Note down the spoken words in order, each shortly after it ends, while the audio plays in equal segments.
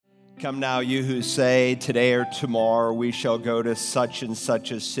Come now, you who say, today or tomorrow we shall go to such and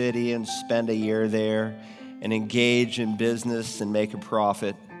such a city and spend a year there and engage in business and make a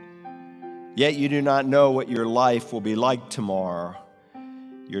profit. Yet you do not know what your life will be like tomorrow.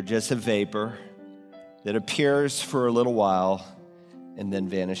 You're just a vapor that appears for a little while and then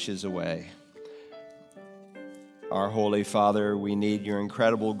vanishes away. Our Holy Father, we need your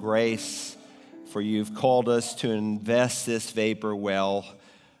incredible grace, for you've called us to invest this vapor well,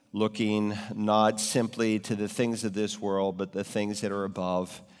 looking not simply to the things of this world, but the things that are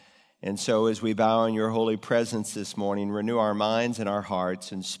above. And so as we bow in your holy presence this morning, renew our minds and our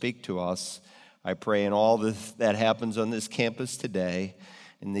hearts and speak to us. I pray in all that happens on this campus today,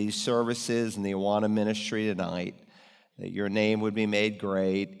 in these services and the Awana ministry tonight, that your name would be made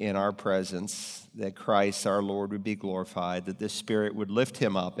great in our presence, that Christ our Lord would be glorified, that the Spirit would lift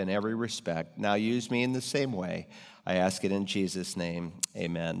him up in every respect. Now use me in the same way. I ask it in Jesus' name,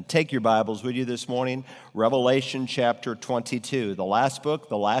 amen. Take your Bibles with you this morning, Revelation chapter 22, the last book,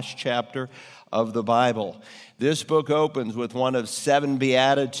 the last chapter of the Bible. This book opens with one of 7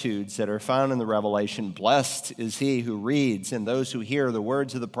 Beatitudes that are found in the Revelation. Blessed is he who reads and those who hear the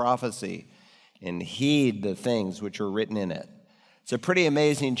words of the prophecy and heed the things which are written in it. It's a pretty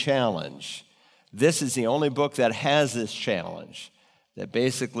amazing challenge. This is the only book that has this challenge that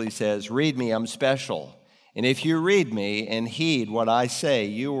basically says, read me, I'm special. And if you read me and heed what I say,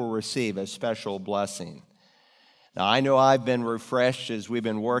 you will receive a special blessing. Now, I know I've been refreshed as we've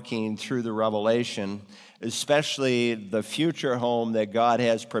been working through the Revelation, especially the future home that God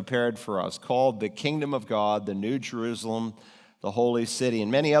has prepared for us, called the Kingdom of God, the New Jerusalem, the Holy City,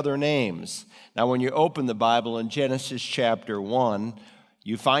 and many other names. Now, when you open the Bible in Genesis chapter 1,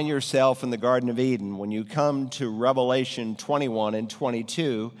 you find yourself in the Garden of Eden. When you come to Revelation 21 and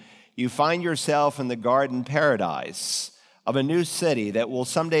 22, you find yourself in the garden paradise of a new city that will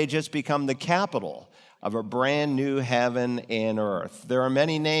someday just become the capital of a brand new heaven and earth. There are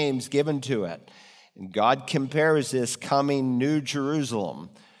many names given to it. And God compares this coming New Jerusalem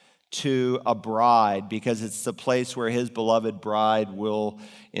to a bride because it's the place where his beloved bride will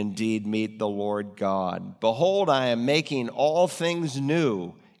indeed meet the Lord God. Behold, I am making all things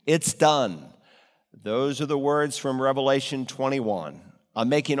new. It's done. Those are the words from Revelation 21. I'm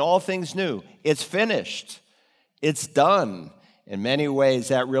making all things new. It's finished. It's done. In many ways,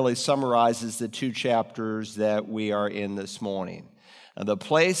 that really summarizes the 2 chapters that we are in this morning. Now, the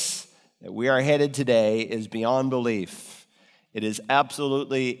place that we are headed today is beyond belief. It is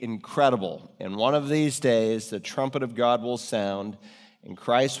absolutely incredible. And one of these days, the trumpet of God will sound, and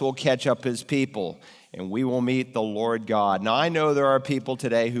Christ will catch up his people, and we will meet the Lord God. Now, I know there are people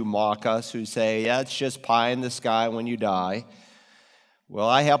today who mock us, who say, yeah, it's just pie in the sky when you die. Well,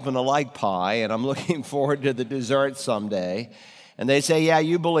 I happen to like pie, and I'm looking forward to the dessert someday. And they say, yeah,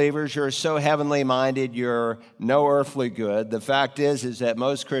 you believers, you're so heavenly minded, you're no earthly good. The fact is that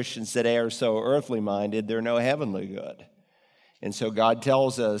most Christians today are so earthly minded, they're no heavenly good. And so God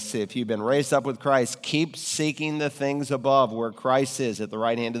tells us, if you've been raised up with Christ, keep seeking the things above where Christ is at the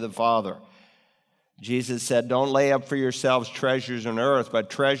right hand of the Father. Jesus said, don't lay up for yourselves treasures on earth, but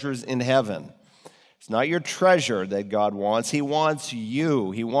treasures in heaven. It's not your treasure that God wants. He wants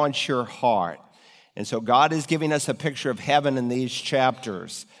you. He wants your heart. And so God is giving us a picture of heaven in these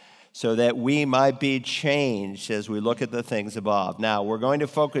chapters so that we might be changed as we look at the things above. Now, we're going to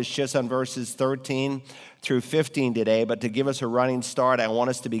focus just on verses 13 through 15 today, but to give us a running start, I want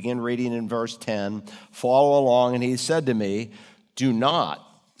us to begin reading in verse 10. Follow along, and he said to me, do not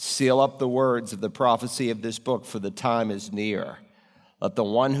seal up the words of the prophecy of this book, for the time is near. Let the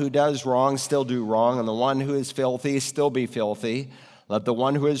one who does wrong still do wrong, and the one who is filthy still be filthy. Let the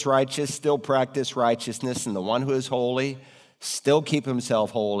one who is righteous still practice righteousness, and the one who is holy still keep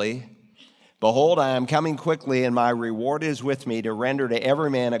himself holy. Behold, I am coming quickly, and my reward is with me to render to every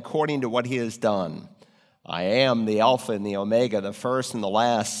man according to what he has done. I am the Alpha and the Omega, the first and the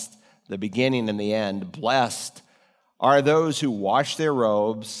last, the beginning and the end. Blessed are those who wash their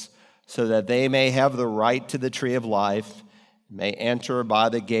robes, so that they may have the right to the tree of life, may enter by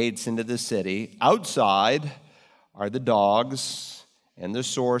the gates into the city. Outside are the dogs and the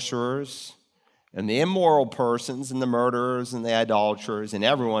sorcerers and the immoral persons and the murderers and the idolaters and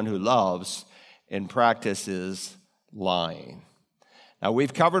everyone who loves and practices lying. Now,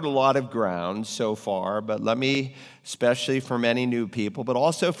 we've covered a lot of ground so far, but let me, especially for many new people, but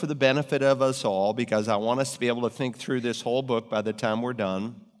also for the benefit of us all, because I want us to be able to think through this whole book by the time we're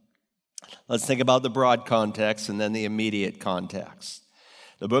done. Let's think about the broad context and then the immediate context.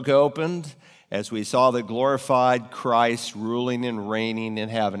 The book opened as we saw the glorified Christ ruling and reigning in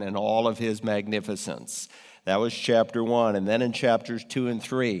heaven in all of his magnificence. That was chapter 1. And then in chapters 2 and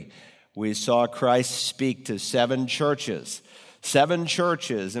 3, we saw Christ speak to 7 churches. 7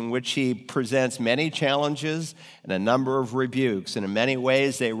 churches in which he presents many challenges and a number of rebukes. And in many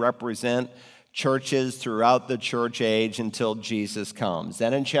ways, they represent churches throughout the church age until Jesus comes.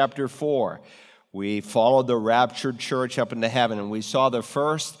 Then in chapter 4, we followed the raptured church up into heaven, and we saw the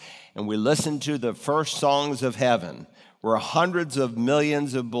first, and we listened to the first songs of heaven, where hundreds of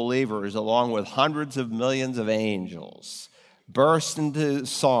millions of believers, along with hundreds of millions of angels, burst into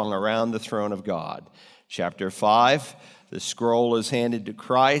song around the throne of God. Chapter 5, the scroll is handed to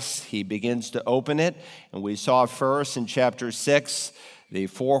Christ. He begins to open it, and we saw first in chapter 6, the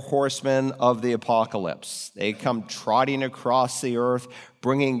 4 horsemen of the apocalypse. They come trotting across the earth,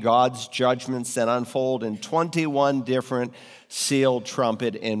 bringing God's judgments that unfold in 21 different sealed,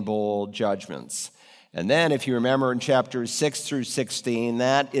 trumpet, and bowl judgments. And then, if you remember in chapters 6 through 16,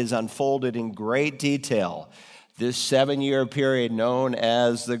 that is unfolded in great detail, this 7-year period known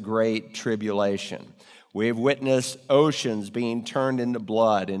as the Great Tribulation. We've witnessed oceans being turned into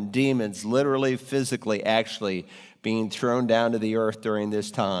blood and demons literally, physically, actually being thrown down to the earth during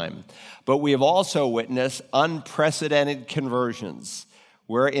this time. But we have also witnessed unprecedented conversions,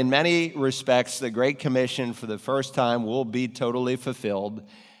 where in many respects the Great Commission for the first time will be totally fulfilled,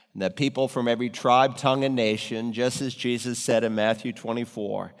 and that people from every tribe, tongue, and nation, just as Jesus said in Matthew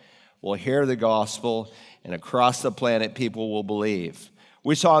 24, will hear the gospel, and across the planet people will believe.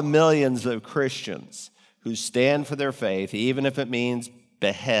 We saw millions of Christians who stand for their faith, even if it means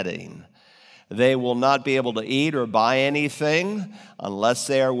beheading. They will not be able to eat or buy anything unless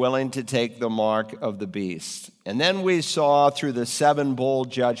they are willing to take the mark of the beast. And then we saw through the 7 bowl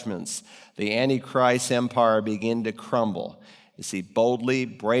judgments, the Antichrist empire begin to crumble as he boldly,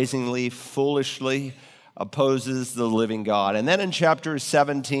 brazenly, foolishly opposes the living God. And then in chapters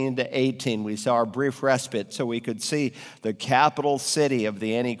 17 to 18, we saw a brief respite so we could see the capital city of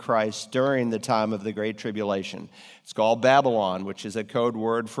the Antichrist during the time of the Great Tribulation. It's called Babylon, which is a code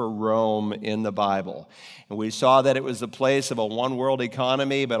word for Rome in the Bible. And we saw that it was the place of a one-world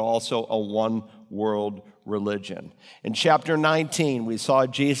economy, but also a one-world religion. In chapter 19, we saw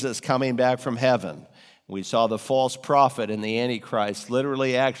Jesus coming back from heaven. We saw the false prophet and the Antichrist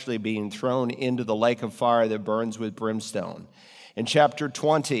literally actually being thrown into the lake of fire that burns with brimstone. In chapter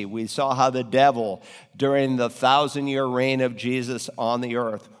 20, we saw how the devil, during the 1,000-year reign of Jesus on the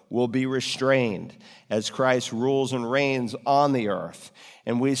earth, will be restrained as Christ rules and reigns on the earth.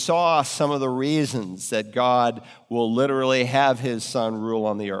 And we saw some of the reasons that God will literally have his son rule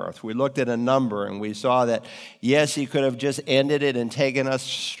on the earth. We looked at a number, and we saw that, yes, he could have just ended it and taken us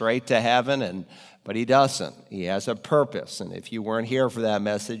straight to heaven, but he doesn't. He has a purpose, and if you weren't here for that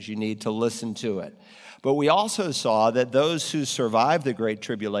message, you need to listen to it. But we also saw that those who survive the Great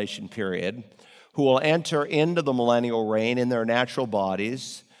Tribulation period, who will enter into the millennial reign in their natural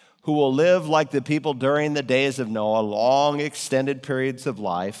bodies, who will live like the people during the days of Noah, long extended periods of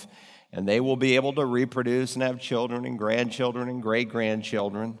life, and they will be able to reproduce and have children and grandchildren and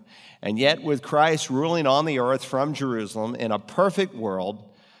great-grandchildren. And yet with Christ ruling on the earth from Jerusalem in a perfect world,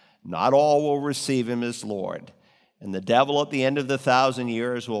 not all will receive him as Lord. And the devil at the end of the 1,000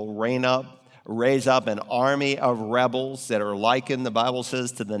 years will raise up an army of rebels that are likened, the Bible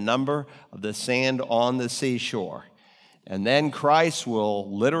says, to the number of the sand on the seashore. And then Christ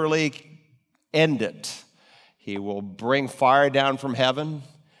will literally end it. He will bring fire down from heaven.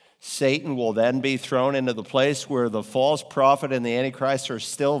 Satan will then be thrown into the place where the false prophet and the Antichrist are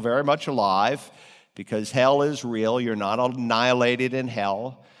still very much alive, because hell is real. You're not annihilated in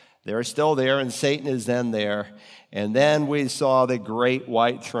hell. They're still there, and Satan is then there. And then we saw the great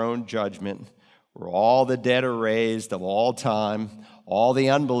white throne judgment, where all the dead are raised of all time, all the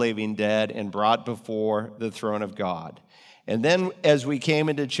unbelieving dead, and brought before the throne of God. And then as we came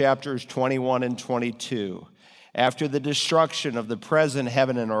into chapters 21 and 22, after the destruction of the present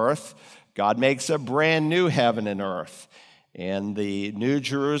heaven and earth, God makes a brand new heaven and earth. And the New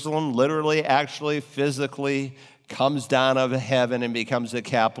Jerusalem literally, actually, physically comes down out of heaven and becomes the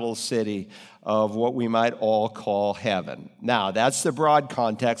capital city of what we might all call heaven. Now, that's the broad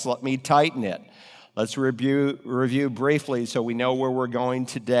context. Let me tighten it. Let's review briefly so we know where we're going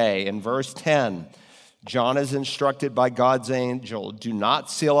today. In verse 10, John is instructed by God's angel, do not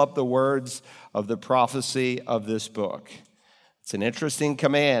seal up the words of the prophecy of this book. It's an interesting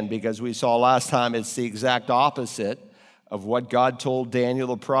command because we saw last time it's the exact opposite of what God told Daniel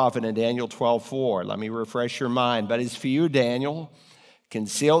the prophet in Daniel 12:4. Let me refresh your mind. But as for you, Daniel,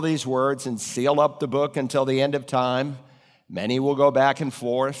 conceal these words and seal up the book until the end of time. Many will go back and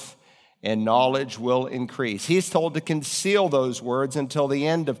forth, and knowledge will increase. He's told to conceal those words until the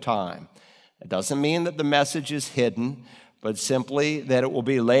end of time. It doesn't mean that the message is hidden, but simply that it will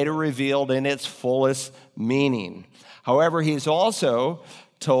be later revealed in its fullest meaning. However, he's also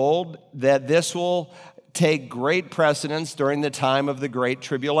told that this will take great precedence during the time of the Great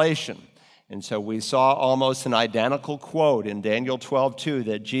Tribulation. And so we saw almost an identical quote in Daniel 12:2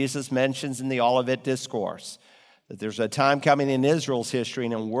 that Jesus mentions in the Olivet Discourse, that there's a time coming in Israel's history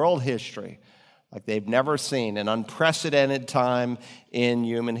and in world history like they've never seen, an unprecedented time in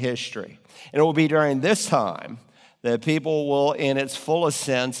human history. And it will be during this time that people will, in its fullest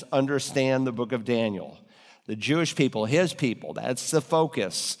sense, understand the book of Daniel. The Jewish people, his people, that's the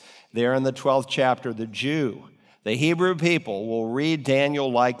focus there in the 12th chapter, the Jew. The Hebrew people will read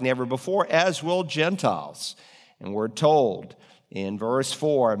Daniel like never before, as will Gentiles. And we're told in verse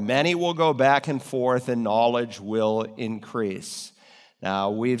 4, many will go back and forth and knowledge will increase.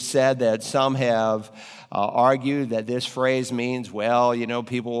 Now, we've said that some have argued that this phrase means, well,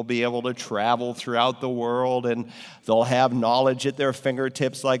 people will be able to travel throughout the world and they'll have knowledge at their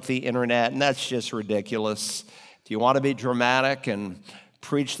fingertips like the internet, and that's just ridiculous. Do you want to be dramatic and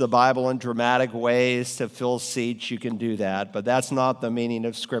preach the Bible in dramatic ways to fill seats? You can do that, but that's not the meaning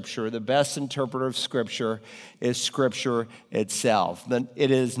of Scripture. The best interpreter of Scripture is Scripture itself. It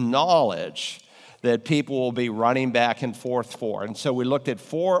is knowledge that people will be running back and forth for. And so we looked at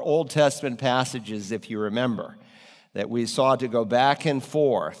 4 Old Testament passages, if you remember, that we saw to go back and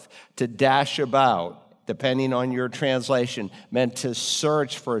forth, to dash about, depending on your translation, meant to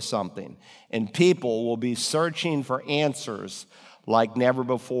search for something. And people will be searching for answers like never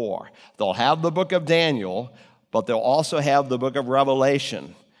before. They'll have the book of Daniel, but they'll also have the book of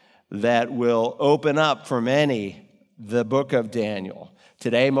Revelation that will open up for many the book of Daniel.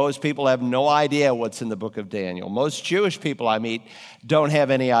 Today, most people have no idea what's in the book of Daniel. Most Jewish people I meet don't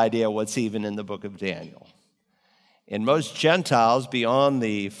have any idea what's even in the book of Daniel. And most Gentiles, beyond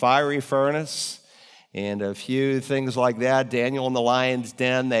the fiery furnace and a few things like that, Daniel in the lion's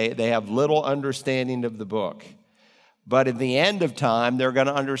den, they have little understanding of the book. But at the end of time, they're going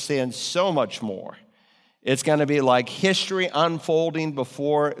to understand so much more. It's going to be like history unfolding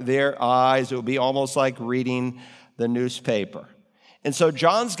before their eyes. It will be almost like reading the newspaper. And so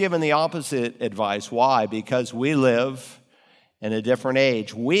John's given the opposite advice. Why? Because we live in a different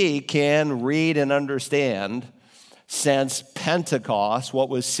age. We can read and understand since Pentecost what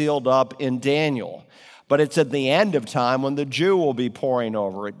was sealed up in Daniel. But it's at the end of time when the Jew will be poring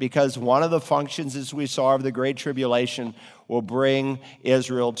over it, because one of the functions, as we saw, of the Great Tribulation will bring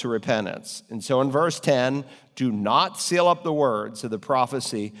Israel to repentance. And so in verse 10, do not seal up the words of the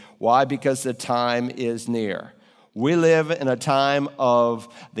prophecy. Why? Because the time is near. We live in a time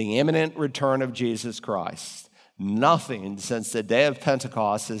of the imminent return of Jesus Christ. Nothing since the day of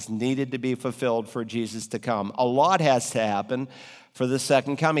Pentecost is needed to be fulfilled for Jesus to come. A lot has to happen for the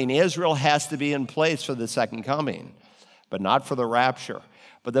second coming. Israel has to be in place for the second coming, but not for the rapture.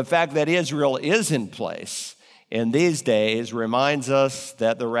 But the fact that Israel is in place in these days reminds us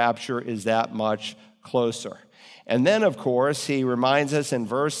that the rapture is that much closer. And then, of course, he reminds us in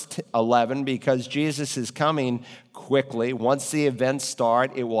verse 11, because Jesus is coming quickly. Once the events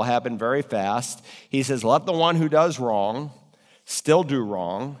start, it will happen very fast. He says, let the one who does wrong still do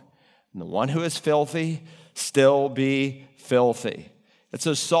wrong, and the one who is filthy still be filthy. It's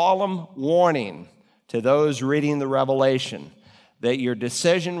a solemn warning to those reading the Revelation that your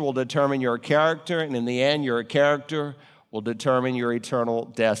decision will determine your character, and in the end, your character will determine your eternal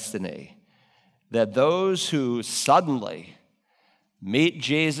destiny. That those who suddenly meet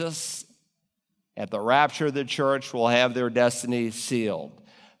Jesus at the rapture of the church will have their destiny sealed.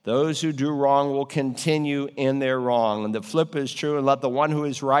 Those who do wrong will continue in their wrong. And the flip is true, and let the one who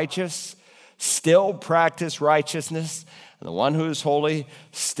is righteous still practice righteousness, and the one who is holy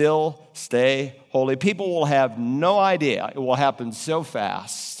still stay holy. People will have no idea. It will happen so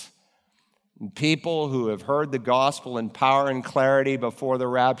fast. People who have heard the gospel in power and clarity before the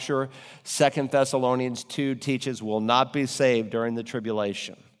rapture, 2 Thessalonians 2 teaches, will not be saved during the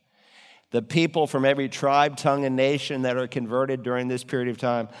tribulation. The people from every tribe, tongue, and nation that are converted during this period of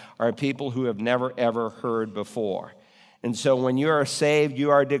time are people who have never, ever heard before. And so when you are saved,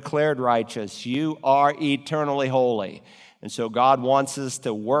 you are declared righteous. You are eternally holy. And so God wants us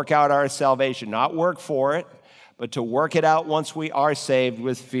to work out our salvation, not work for it, but to work it out once we are saved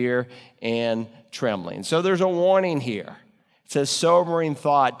with fear and trembling. So there's a warning here. It's a sobering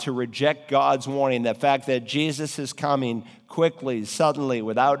thought to reject God's warning, the fact that Jesus is coming quickly, suddenly,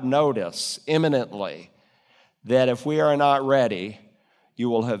 without notice, imminently, that if we are not ready, You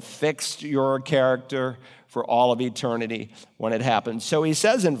will have fixed your character for all of eternity when it happens. So he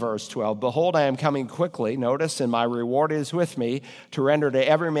says in verse 12, behold, I am coming quickly. Notice, and my reward is with me to render to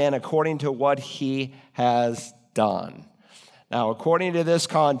every man according to what he has done. Now, according to this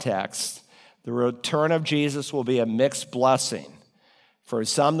context, the return of Jesus will be a mixed blessing. For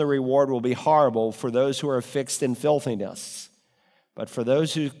some, the reward will be horrible for those who are fixed in filthiness. But for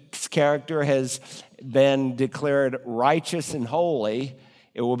those whose character has been declared righteous and holy,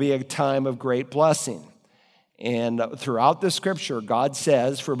 it will be a time of great blessing. And throughout the scripture, God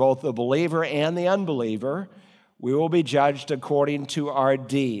says for both the believer and the unbeliever, we will be judged according to our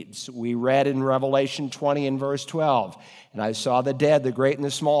deeds. We read in Revelation 20 and verse 12, and I saw the dead, the great and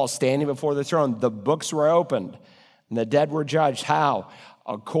the small, standing before the throne. The books were opened, and the dead were judged. How?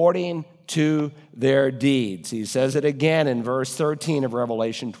 According to their deeds. He says it again in verse 13 of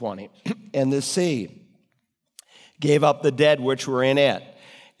Revelation 20. And the sea gave up the dead which were in it,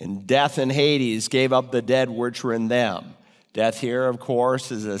 and death and Hades gave up the dead which were in them. Death here, of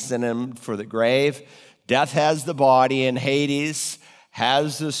course, is a synonym for the grave. Death has the body, and Hades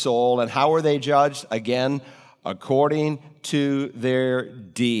has the soul. And how are they judged? Again, according to their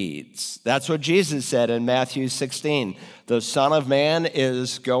deeds. That's what Jesus said in Matthew 16. The Son of Man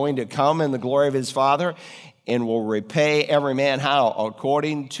is going to come in the glory of his Father and will repay every man how?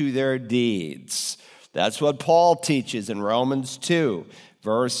 According to their deeds. That's what Paul teaches in Romans 2,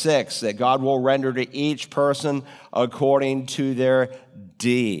 verse 6, that God will render to each person according to their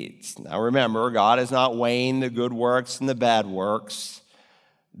deeds. Now remember, God is not weighing the good works and the bad works.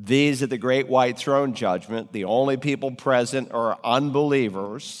 These at the great white throne judgment, the only people present are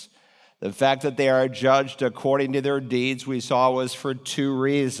unbelievers. The fact that they are judged according to their deeds, we saw, was for two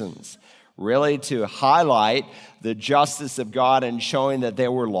reasons. Really to highlight the justice of God and showing that they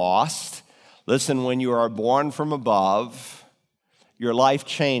were lost. Listen, when you are born from above, your life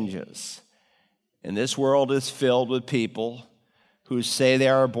changes. And this world is filled with people who say they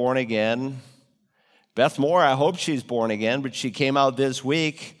are born again. Beth Moore, I hope she's born again, but she came out this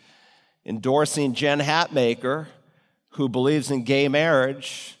week endorsing Jen Hatmaker, who believes in gay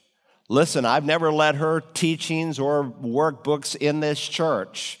marriage. Listen, I've never led her teachings or workbooks in this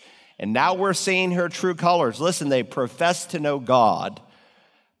church. And now we're seeing her true colors. Listen, they profess to know God,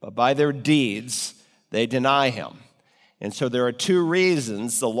 but by their deeds, they deny him. And so there are two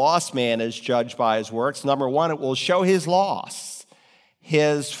reasons the lost man is judged by his works. Number one, it will show his loss.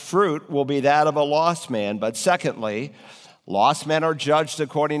 His fruit will be that of a lost man. But secondly, lost men are judged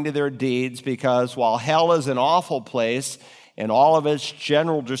according to their deeds, because while hell is an awful place in all of its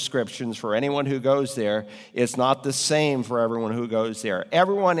general descriptions for anyone who goes there, it's not the same for everyone who goes there.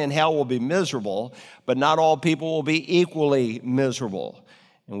 Everyone in hell will be miserable, but not all people will be equally miserable.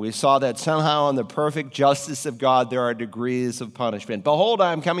 And we saw that somehow in the perfect justice of God, there are degrees of punishment. Behold,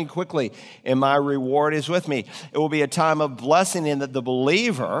 I am coming quickly, and my reward is with me. It will be a time of blessing in that the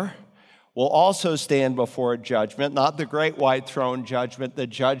believer will also stand before judgment, not the great white throne judgment, the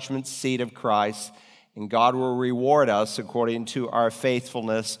judgment seat of Christ. And God will reward us according to our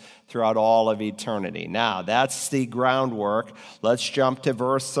faithfulness throughout all of eternity. Now, that's the groundwork. Let's jump to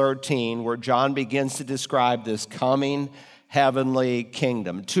verse 13, where John begins to describe this coming heavenly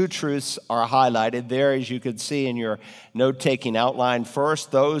kingdom. Two truths are highlighted there, as you could see in your note-taking outline.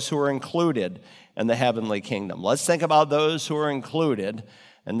 First, those who are included in the heavenly kingdom. Let's think about those who are included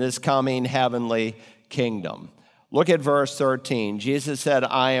in this coming heavenly kingdom. Look at verse 13. Jesus said,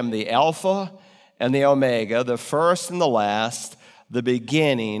 I am the Alpha and the Omega, the first and the last, the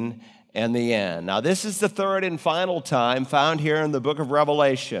beginning and the end. Now, this is the third and final time found here in the book of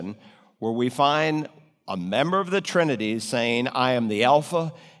Revelation where we find a member of the Trinity saying, I am the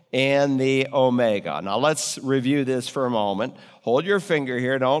Alpha and the Omega. Now let's review this for a moment. Hold your finger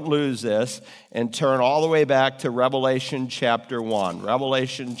here, don't lose this, and turn all the way back to Revelation chapter 1.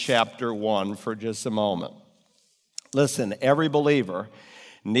 Revelation chapter 1 for just a moment. Listen, every believer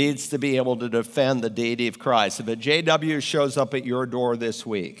needs to be able to defend the deity of Christ. If a JW shows up at your door this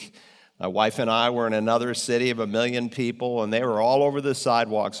week, my wife and I were in another city of 1 million people, and they were all over the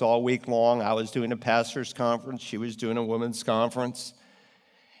sidewalks all week long. I was doing a pastor's conference. She was doing a women's conference.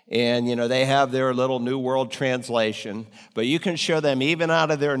 And, you know, they have their little New World Translation, but you can show them, even out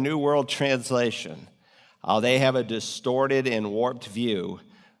of their New World Translation, how they have a distorted and warped view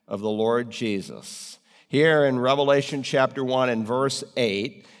of the Lord Jesus. Here in Revelation chapter 1 and verse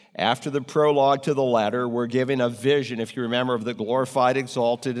 8, after the prologue to the letter, we're given a vision, if you remember, of the glorified,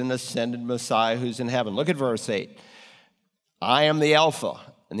 exalted, and ascended Messiah who's in heaven. Look at verse 8. I am the Alpha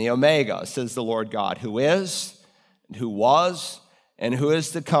and the Omega, says the Lord God, who is, and who was, and who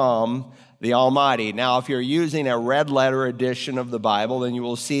is to come, the Almighty. Now, if you're using a red letter edition of the Bible, then you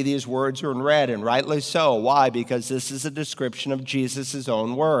will see these words are in red, and rightly so. Why? Because this is a description of Jesus'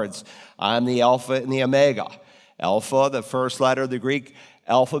 own words. I'm the Alpha and the Omega. Alpha, the first letter of the Greek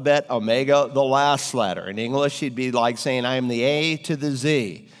alphabet, Omega, the last letter. In English, it'd be like saying, I am the A to the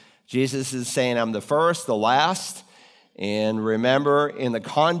Z. Jesus is saying, I'm the first, the last. And remember, in the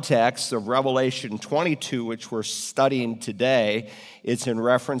context of Revelation 22, which we're studying today, it's in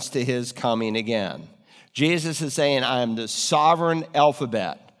reference to his coming again. Jesus is saying, I am the sovereign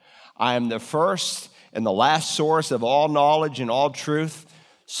alphabet. I am the first and the last source of all knowledge and all truth.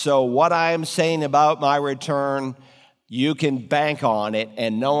 So what I am saying about my return, you can bank on it,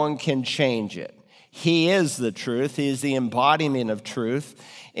 and no one can change it. He is the truth. He is the embodiment of truth.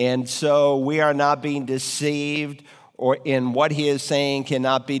 And so we are not being deceived, or in what he is saying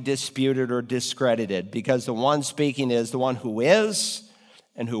cannot be disputed or discredited, because the one speaking is the one who is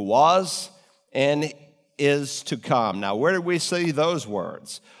and who was and is to come. Now, where do we see those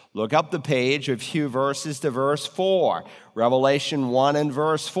words? Look up the page a few verses to verse 4. Revelation 1 and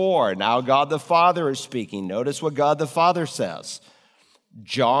verse 4. Now God the Father is speaking. Notice what God the Father says.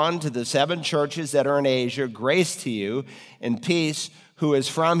 John, to the 7 churches that are in Asia, grace to you and peace, who is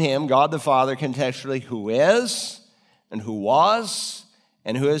from him, God the Father, contextually, who is and who was,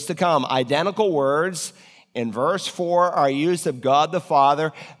 and who is to come. Identical words in verse 4 are used of God the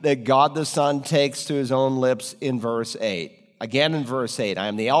Father that God the Son takes to his own lips in verse 8. Again in verse 8, I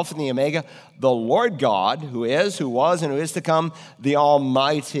am the Alpha and the Omega, the Lord God, who is, who was, and who is to come, the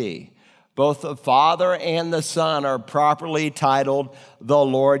Almighty. Both the Father and the Son are properly titled the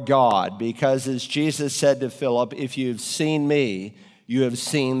Lord God, because as Jesus said to Philip, if you've seen me, you have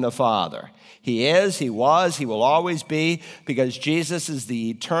seen the Father. He is, he was, he will always be, because Jesus is the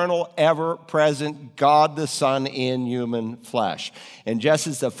eternal, ever-present God the Son in human flesh. And just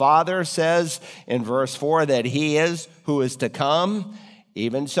as the Father says in verse 4 that he is who is to come,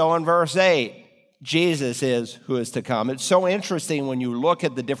 even so in verse 8, Jesus is who is to come. It's so interesting when you look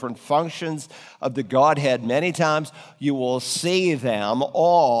at the different functions of the Godhead. Many times you will see them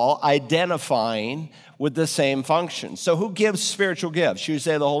all identifying with the same function. So who gives spiritual gifts? You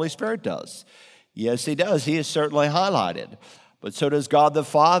say the Holy Spirit does. Yes, he does. He is certainly highlighted. But so does God the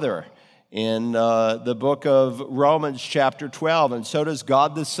Father in the book of Romans chapter 12. And so does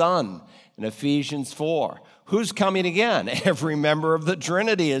God the Son in Ephesians 4. Who's coming again? Every member of the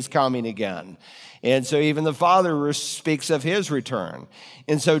Trinity is coming again. And so even the Father speaks of his return.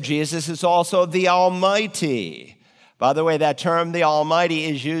 And so Jesus is also the Almighty. By the way, that term, the Almighty,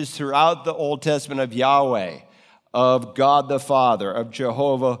 is used throughout the Old Testament of Yahweh, of God the Father, of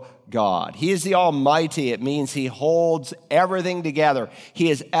Jehovah God. He is the Almighty. It means he holds everything together.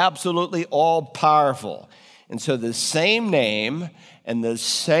 He is absolutely all-powerful. And so the same name and the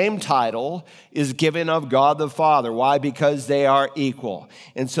same title is given of God the Father. Why? Because they are equal.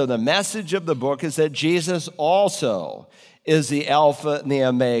 And so the message of the book is that Jesus also is the Alpha and the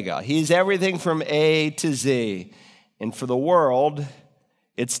Omega. He's everything from A to Z. And for the world,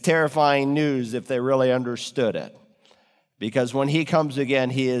 it's terrifying news if they really understood it. Because when he comes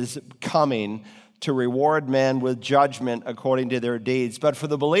again, he is coming to reward men with judgment according to their deeds. But for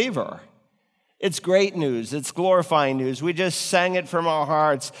the believer, it's great news. It's glorifying news. We just sang it from our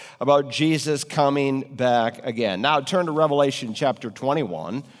hearts about Jesus coming back again. Now turn to Revelation chapter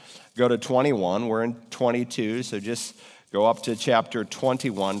 21. Go to 21. We're in 22, so just go up to chapter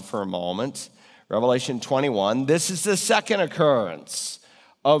 21 for a moment. Revelation 21. This is the second occurrence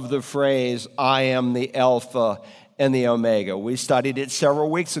of the phrase, I am the Alpha and the Omega. We studied it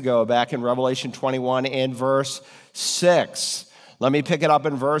several weeks ago back in Revelation 21 and verse 6. Let me pick it up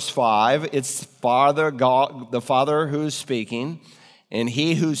in verse 5. It's God, the Father who's speaking. And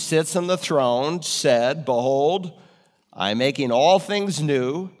he who sits on the throne said, behold, I am making all things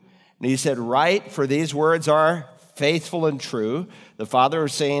new. And he said, write, for these words are faithful and true. The Father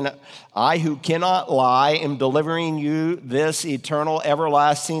is saying, I who cannot lie am delivering you this eternal,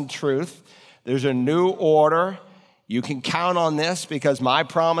 everlasting truth. There's a new order. You can count on this because my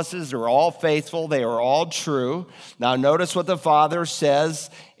promises are all faithful. They are all true. Now notice what the Father says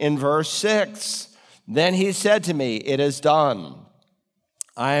in verse 6. Then he said to me, it is done.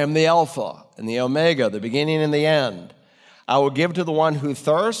 I am the Alpha and the Omega, the beginning and the end. I will give to the one who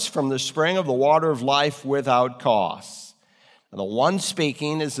thirsts from the spring of the water of life without cost. And the one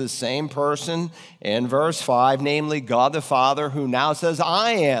speaking is the same person in verse 5, namely God the Father, who now says,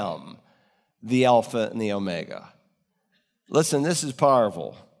 I am the Alpha and the Omega. Listen, this is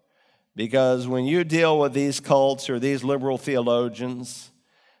powerful, because when you deal with these cults or these liberal theologians,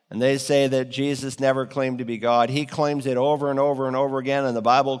 And they say that Jesus never claimed to be God. He claims it over and over and over again, and the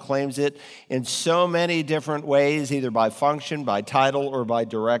Bible claims it in so many different ways, either by function, by title, or by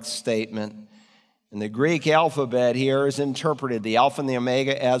direct statement. And the Greek alphabet here is interpreted, the Alpha and the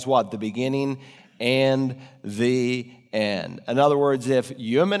Omega, as what? The beginning and the end. In other words, if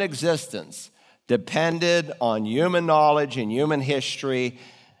human existence depended on human knowledge and human history,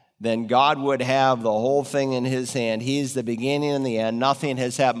 then God would have the whole thing in his hand. He's the beginning and the end. Nothing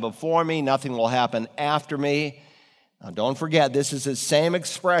has happened before me. Nothing will happen after me. Now, don't forget, this is the same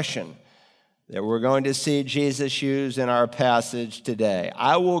expression that we're going to see Jesus use in our passage today.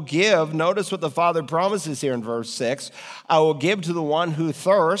 I will give, notice what the Father promises here in verse 6, I will give to the one who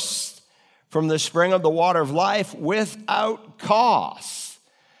thirsts from the spring of the water of life without cost.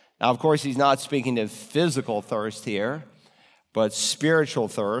 Now, of course, he's not speaking of physical thirst here, but spiritual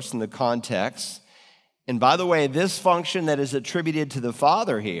thirst in the context. And by the way, this function that is attributed to the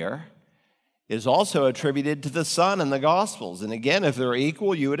Father here is also attributed to the Son in the Gospels. And again, if they're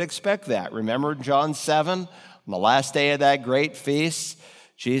equal, you would expect that. Remember John 7, on the last day of that great feast,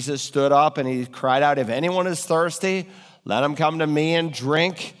 Jesus stood up and he cried out, if anyone is thirsty, let him come to me and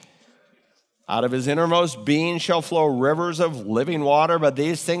drink. Out of his innermost being shall flow rivers of living water. But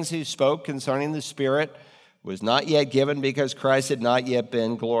these things he spoke concerning the Spirit was not yet given because Christ had not yet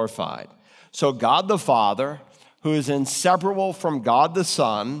been glorified. So God the Father, who is inseparable from God the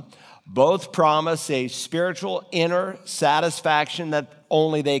Son, both promise a spiritual inner satisfaction that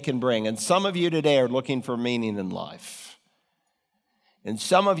only they can bring. And some of you today are looking for meaning in life. And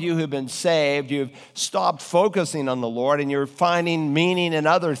some of you who've been saved, you've stopped focusing on the Lord and you're finding meaning in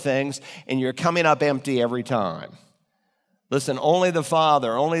other things and you're coming up empty every time. Listen, only the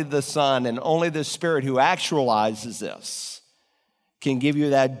Father, only the Son, and only the Spirit who actualizes this can give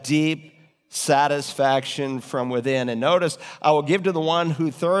you that deep satisfaction from within. And notice, I will give to the one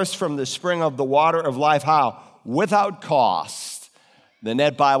who thirsts from the spring of the water of life. How? Without cost. The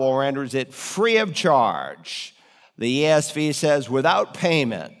Net Bible renders it free of charge. The ESV says without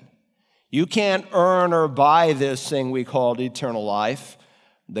payment. You can't earn or buy this thing we call eternal life.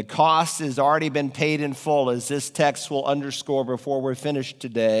 The cost has already been paid in full, as this text will underscore before we're finished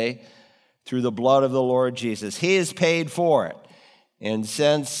today, through the blood of the Lord Jesus. He has paid for it. And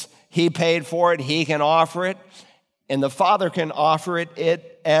since he paid for it, he can offer it, and the Father can offer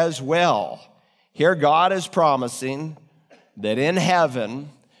it as well. Here God is promising that in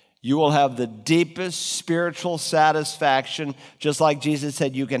heaven, you will have the deepest spiritual satisfaction, just like Jesus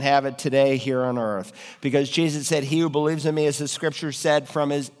said you can have it today here on earth. Because Jesus said, he who believes in me, as the scripture said,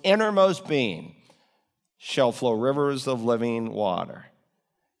 from his innermost being shall flow rivers of living water.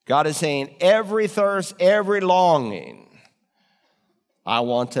 God is saying, every thirst, every longing, I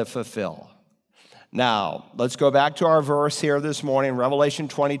want to fulfill. Now, let's go back to our verse here this morning, Revelation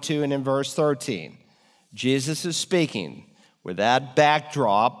 22 and in verse 13. Jesus is speaking. With that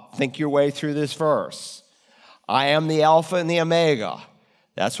backdrop, think your way through this verse. I am the Alpha and the Omega.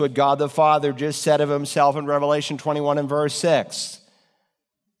 That's what God the Father just said of himself in Revelation 21 and verse 6.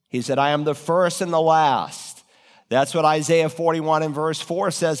 He said, I am the first and the last. That's what Isaiah 41 and verse 4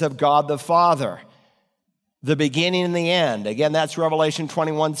 says of God the Father. The beginning and the end. Again, that's Revelation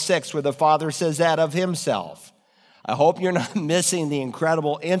 21:6, where the Father says that of himself. I hope you're not missing the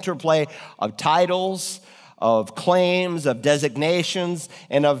incredible interplay of titles, of claims, of designations,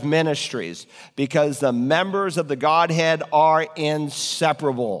 and of ministries, because the members of the Godhead are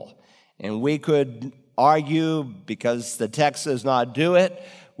inseparable. And we could argue, because the text does not do it,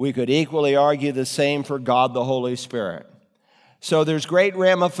 we could equally argue the same for God the Holy Spirit. So there's great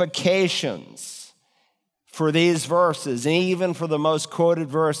ramifications for these verses, and even for the most quoted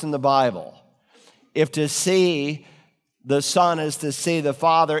verse in the Bible. If to see the Son is to see the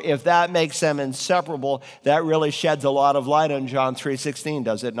Father, if that makes them inseparable, that really sheds a lot of light on John 3:16,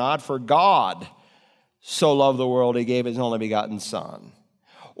 does it not? For God so loved the world, he gave his only begotten Son.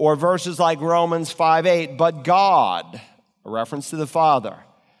 Or verses like Romans 5:8, but God, a reference to the Father,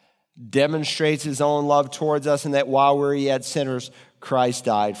 demonstrates his own love towards us, and that while we're yet sinners, Christ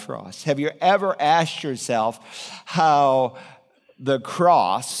died for us. Have you ever asked yourself how the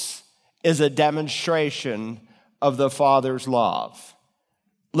cross is a demonstration of the Father's love?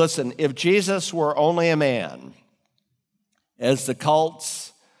 Listen, if Jesus were only a man, as the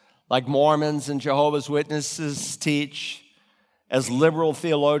cults like Mormons and Jehovah's Witnesses teach, as liberal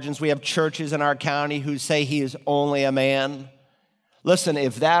theologians, we have churches in our county who say he is only a man. Listen,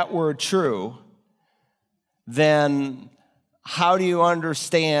 if that were true, then how do you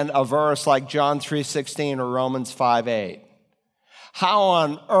understand a verse like John 3:16 or Romans 5:8? How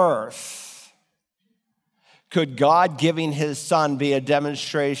on earth Could God giving his son be a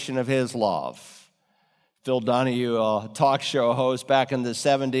demonstration of his love? Phil Donahue, a talk show host back in the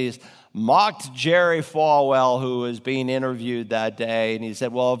 70s, mocked Jerry Falwell, who was being interviewed that day, and he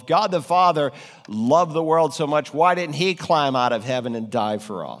said, well, if God the Father loved the world so much, why didn't he climb out of heaven and die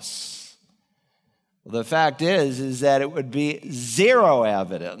for us? Well, the fact is that it would be zero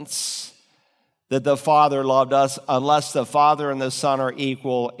evidence that the Father loved us unless the Father and the Son are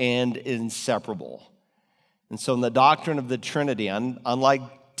equal and inseparable. And so in the doctrine of the Trinity, unlike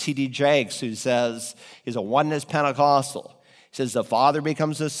T.D. Jakes, who says he's a oneness Pentecostal, he says the Father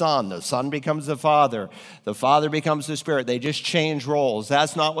becomes the Son becomes the Father becomes the Spirit. They just change roles.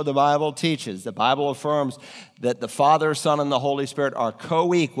 That's not what the Bible teaches. The Bible affirms that the Father, Son, and the Holy Spirit are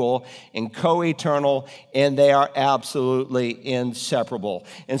co-equal and co-eternal, and they are absolutely inseparable.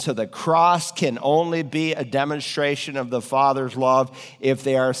 And so the cross can only be a demonstration of the Father's love if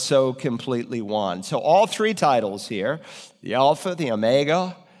they are so completely one. So all three titles here, the Alpha, the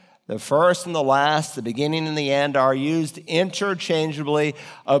Omega, the first and the last, the beginning and the end, are used interchangeably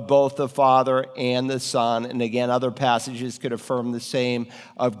of both the Father and the Son. And again, other passages could affirm the same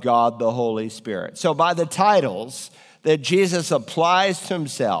of God the Holy Spirit. So by the titles that Jesus applies to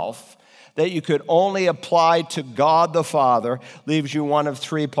himself, that you could only apply to God the Father, leaves you one of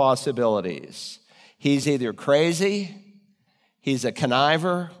three possibilities. He's either crazy, he's a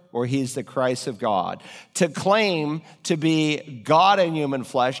conniver, or he's the Christ of God. To claim to be God in human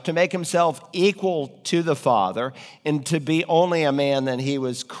flesh, to make himself equal to the Father, and to be only a man, then he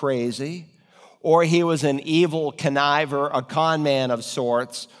was crazy, or he was an evil conniver, a con man of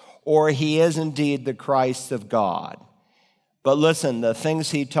sorts, or he is indeed the Christ of God. But listen, the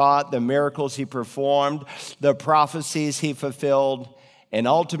things he taught, the miracles he performed, the prophecies he fulfilled, and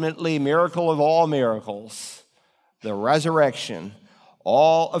ultimately, miracle of all miracles, the resurrection,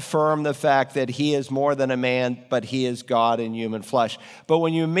 all affirm the fact that he is more than a man, but he is God in human flesh. But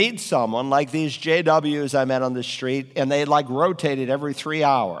when you meet someone like these JWs I met on the street, and they rotated every 3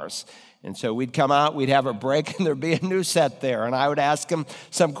 hours, and so we'd come out, we'd have a break, and there'd be a new set there, and I would ask them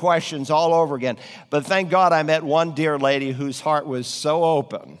some questions all over again. But thank God I met one dear lady whose heart was so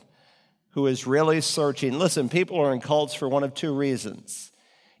open, who is really searching. Listen, people are in cults for one of two reasons.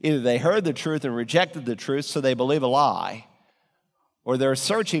 Either they heard the truth and rejected the truth, so they believe a lie, or they're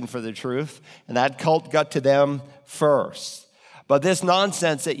searching for the truth, and that cult got to them first. But this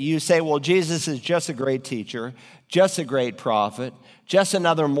nonsense that you say, well, Jesus is just a great teacher, just a great prophet, just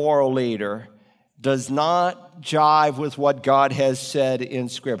another moral leader, does not jive with what God has said in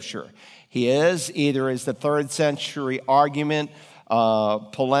Scripture. He is, either as the 3rd century argument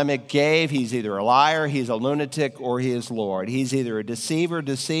polemic gave, he's either a liar, he's a lunatic, or he is Lord. He's either a deceiver,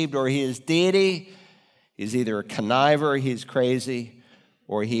 deceived, or he is deity. He's either a conniver, he's crazy,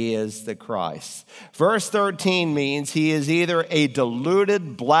 or he is the Christ. Verse 13 means he is either a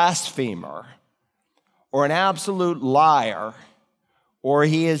deluded blasphemer or an absolute liar, or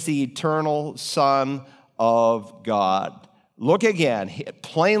he is the eternal Son of God. Look again, it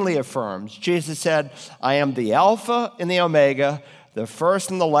plainly affirms. Jesus said, I am the Alpha and the Omega, the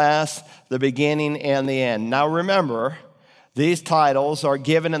first and the last, the beginning and the end. Now remember, these titles are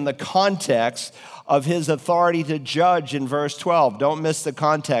given in the context of his authority to judge in verse 12. Don't miss the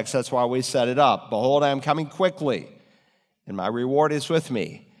context. That's why we set it up. Behold, I am coming quickly, and my reward is with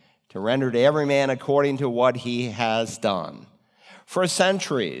me, to render to every man according to what he has done. For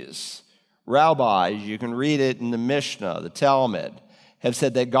centuries, rabbis, you can read it in the Mishnah, the Talmud, have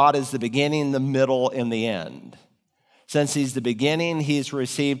said that God is the beginning, the middle, and the end. Since he's the beginning, he's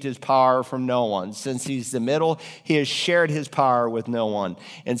received his power from no one. Since he's the middle, he has shared his power with no one.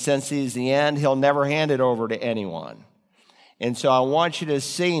 And since he's the end, he'll never hand it over to anyone. And so I want you to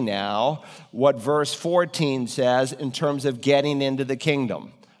see now what verse 14 says in terms of getting into the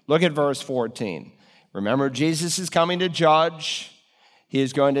kingdom. Look at verse 14. Remember, Jesus is coming to judge. He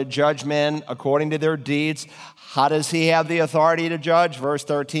is going to judge men according to their deeds. How does he have the authority to judge? Verse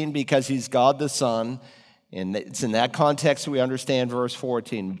 13, because he's God the Son. And it's in that context we understand verse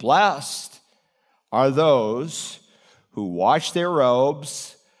 14. Blessed are those who wash their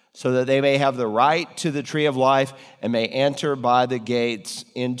robes so that they may have the right to the tree of life and may enter by the gates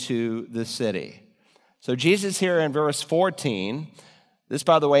into the city. So Jesus here in verse 14, this,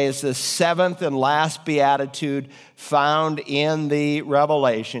 by the way, is the 7th and last beatitude found in the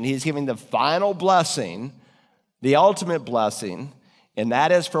Revelation. He's giving the final blessing, the ultimate blessing, and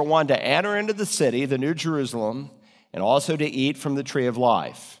that is for one to enter into the city, the New Jerusalem, and also to eat from the tree of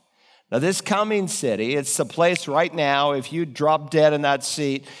life. Now, this coming city, it's the place right now, if you drop dead in that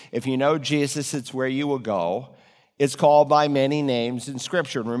seat, if you know Jesus, it's where you will go. It's called by many names in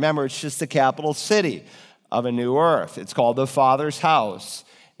Scripture. And remember, it's just the capital city. of a new earth. It's called the Father's house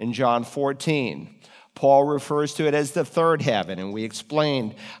in John 14. Paul refers to it as the third heaven, and we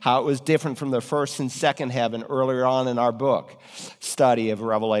explained how it was different from the first and second heaven earlier on in our book study of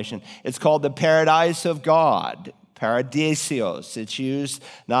Revelation. It's called the paradise of God, paradisios. It's used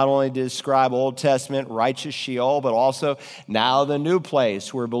not only to describe Old Testament righteous Sheol, but also now the new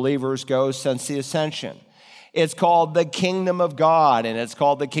place where believers go since the ascension. It's called the kingdom of God, and it's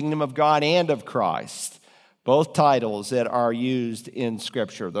called the kingdom of God and of Christ. Both titles that are used in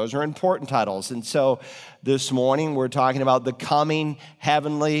Scripture. Those are important titles. And so this morning we're talking about the coming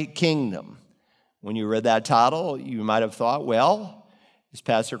heavenly kingdom. When you read that title, you might have thought, well, is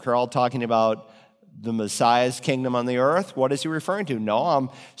Pastor Carl talking about the Messiah's kingdom on the earth? What is he referring to? No,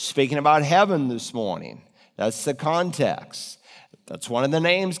 I'm speaking about heaven this morning. That's the context. That's one of the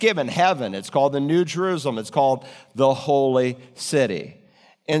names given, heaven. It's called the New Jerusalem. It's called the Holy City.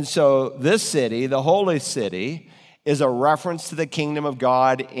 And so this city, the Holy City, is a reference to the kingdom of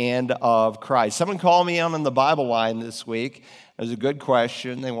God and of Christ. Someone called me on the Bible line this week. It was a good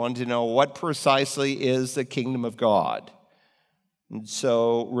question. They wanted to know what precisely is the kingdom of God. And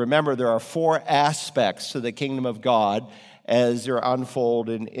so remember, there are four aspects to the kingdom of God as they're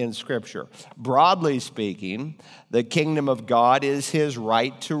unfolded in Scripture. Broadly speaking, the kingdom of God is his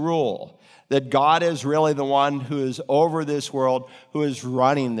right to rule. That God is really the one who is over this world, who is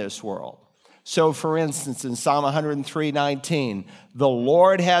running this world. So, for instance, in Psalm 103:19, the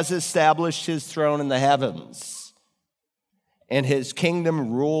Lord has established his throne in the heavens, and his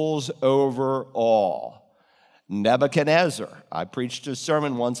kingdom rules over all. Nebuchadnezzar, I preached a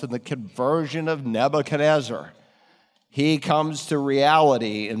sermon once on the conversion of Nebuchadnezzar. He comes to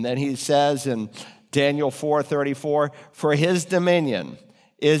reality, and then he says in Daniel 4:34, for his dominion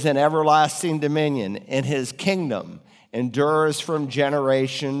is an everlasting dominion, and his kingdom endures from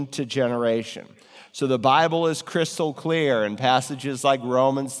generation to generation. So the Bible is crystal clear in passages like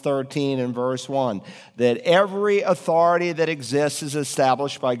Romans 13 and verse 1 that every authority that exists is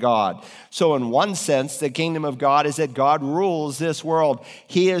established by God. So in one sense, the kingdom of God is that God rules this world.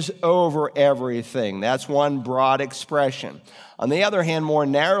 He is over everything. That's one broad expression. On the other hand, more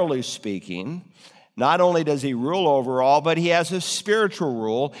narrowly speaking, not only does he rule over all, but he has a spiritual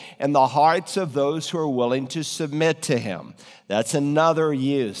rule in the hearts of those who are willing to submit to him. That's another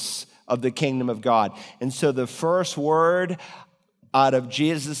use of the kingdom of God. And so the first word out of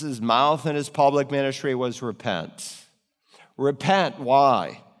Jesus' mouth in his public ministry was repent. Repent,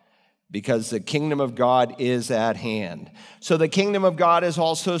 why? Because the kingdom of God is at hand. So the kingdom of God is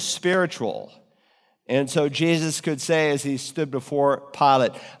also spiritual. And so Jesus could say as he stood before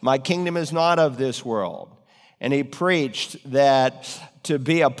Pilate, my kingdom is not of this world. And he preached that to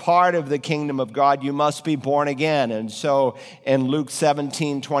be a part of the kingdom of God, you must be born again. And so in Luke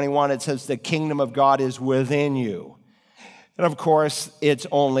 17:21, it says the kingdom of God is within you. And of course, it's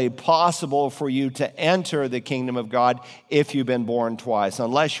only possible for you to enter the kingdom of God if you've been born twice.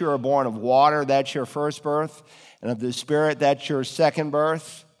 Unless you are born of water, that's your first birth, and of the Spirit, that's your second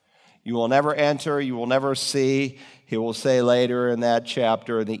birth. You will never enter, you will never see, he will say later in that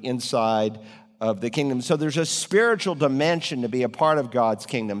chapter, the inside of the kingdom. So there's a spiritual dimension to be a part of God's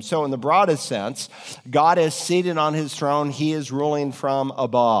kingdom. So in the broadest sense, God is seated on his throne. He is ruling from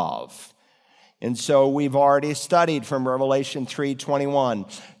above. And so we've already studied from Revelation 3:21.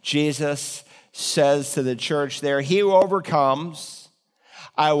 Jesus says to the church there, he who overcomes,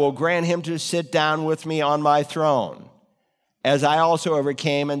 I will grant him to sit down with me on my throne, as I also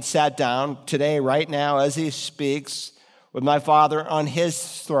overcame and sat down today, right now, as he speaks, with my Father on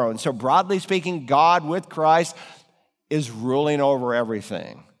his throne. So broadly speaking, God with Christ is ruling over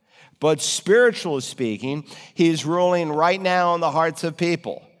everything. But spiritually speaking, he's ruling right now in the hearts of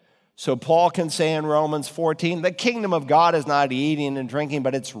people. So Paul can say in Romans 14, the kingdom of God is not eating and drinking,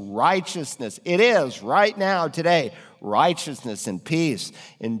 but it's righteousness. It is right now, today, righteousness and peace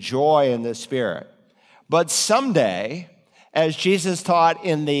and joy in the Spirit. But someday, as Jesus taught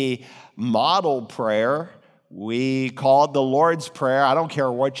in the model prayer, we call it the Lord's Prayer. I don't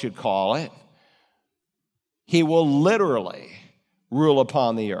care what you call it. He will literally rule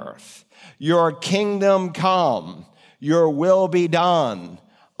upon the earth. Your kingdom come, your will be done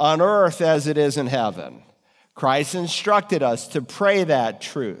on earth as it is in heaven. Christ instructed us to pray that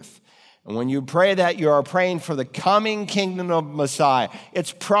truth. And when you pray that, you are praying for the coming kingdom of Messiah.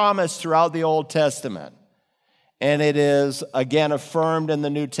 It's promised throughout the Old Testament. And it is, again, affirmed in the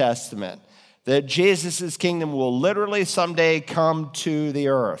New Testament that Jesus' kingdom will literally someday come to the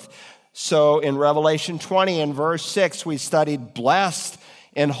earth. So in Revelation 20 and verse 6, we studied, blessed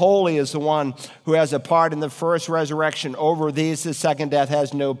and holy is the one who has a part in the first resurrection. Over these, the second death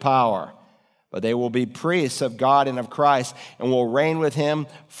has no power. but they will be priests of God and of Christ and will reign with him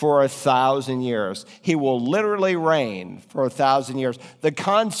for 1,000 years. He will literally reign for 1,000 years. The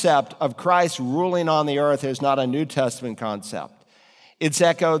concept of Christ ruling on the earth is not a New Testament concept. It's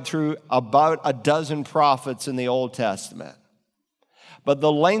echoed through about a dozen prophets in the Old Testament. But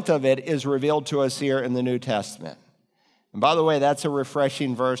the length of it is revealed to us here in the New Testament. And by the way, that's a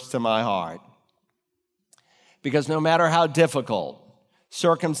refreshing verse to my heart. Because no matter how difficult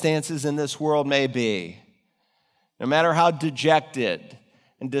circumstances in this world may be, no matter how dejected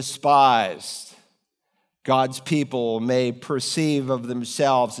and despised God's people may perceive of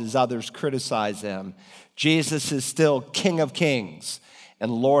themselves as others criticize them, Jesus is still King of Kings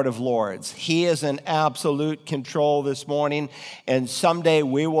and Lord of Lords. He is in absolute control this morning, and someday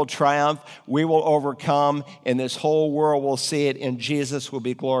we will triumph, we will overcome, and this whole world will see it, and Jesus will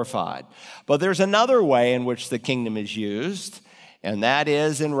be glorified. But there's another way in which the kingdom is used, and that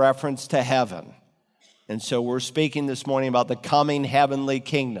is in reference to heaven. And so we're speaking this morning about the coming heavenly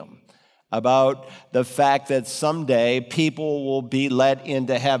kingdom, about the fact that someday people will be let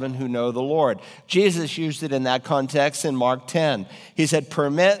into heaven who know the Lord. Jesus used it in that context in Mark 10. He said,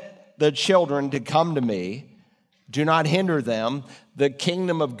 "Permit the children to come to me. Do not hinder them. The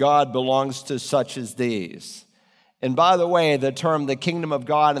kingdom of God belongs to such as these." And by the way, the term the kingdom of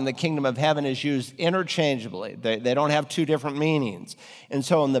God and the kingdom of heaven is used interchangeably. They don't have two different meanings. And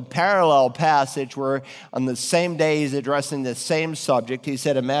so in the parallel passage where on the same day he's addressing the same subject, he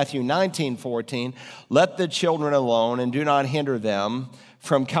said in Matthew 19:14, "Let the children alone and do not hinder them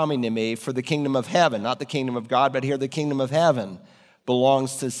from coming to me, for the kingdom of heaven," not the kingdom of God, but here the kingdom of heaven,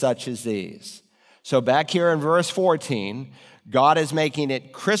 "belongs to such as these." So back here in verse 14, God is making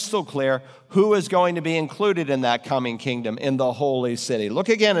it crystal clear who is going to be included in that coming kingdom in the holy city. Look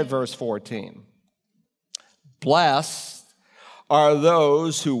again at verse 14. "Blessed are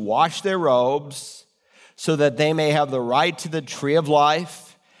those who wash their robes so that they may have the right to the tree of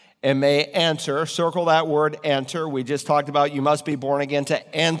life and may enter." Circle that word, enter. We just talked about you must be born again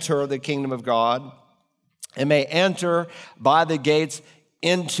to enter the kingdom of God. "And may enter by the gates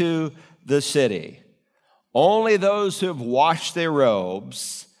into the city." Only those who have washed their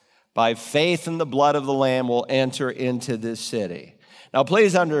robes by faith in the blood of the Lamb will enter into this city. Now,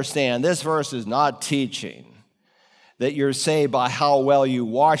 please understand, this verse is not teaching that you're saved by how well you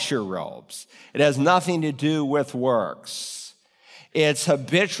wash your robes. It has nothing to do with works. It's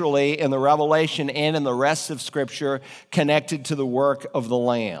habitually in the Revelation and in the rest of Scripture connected to the work of the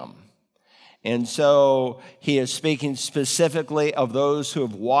Lamb. And so he is speaking specifically of those who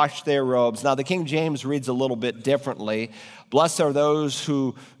have washed their robes. Now, the King James reads a little bit differently. "Blessed are those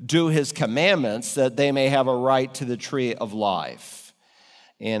who do his commandments, that they may have a right to the tree of life."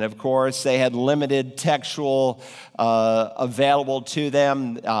 And of course, they had limited textual available to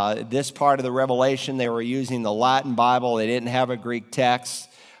them. This part of the Revelation, they were using the Latin Bible. They didn't have a Greek text,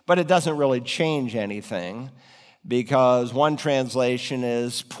 but it doesn't really change anything, because one translation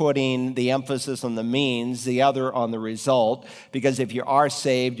is putting the emphasis on the means, the other on the result, because if you are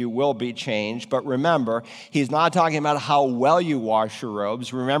saved, you will be changed. But remember, he's not talking about how well you wash your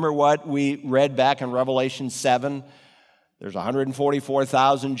robes. Remember what we read back in Revelation 7? There's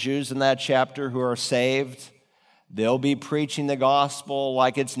 144,000 Jews in that chapter who are saved. They'll be preaching the gospel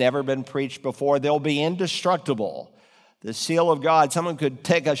like it's never been preached before. They'll be indestructible. The seal of God, someone could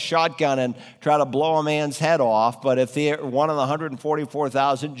take a shotgun and try to blow a man's head off, but if they're one of the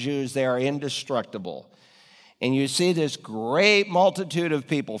 144,000 Jews, they are indestructible. And you see this great multitude of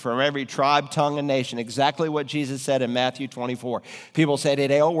people from every tribe, tongue, and nation, exactly what Jesus said in Matthew 24. People say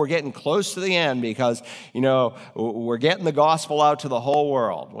today, "Oh, we're getting close to the end because, we're getting the gospel out to the whole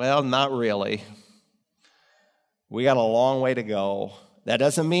world." Well, not really. We got a long way to go. That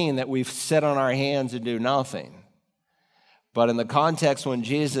doesn't mean that we sit on our hands and do nothing. But in the context when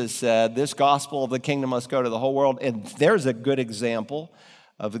Jesus said, "This gospel of the kingdom must go to the whole world," and there's a good example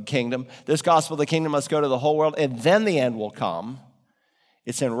of the kingdom. "This gospel of the kingdom must go to the whole world, and then the end will come."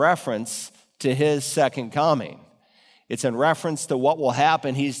 It's in reference to his second coming. It's in reference to what will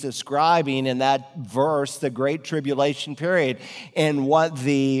happen. He's describing in that verse the great tribulation period. And what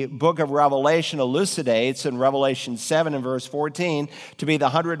the book of Revelation elucidates in Revelation 7 and verse 14 to be the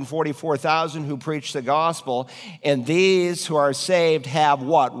 144,000 who preach the gospel. And these who are saved have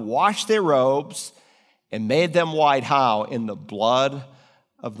what? Washed their robes and made them white. How? In the blood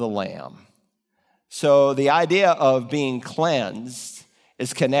of the Lamb. So the idea of being cleansed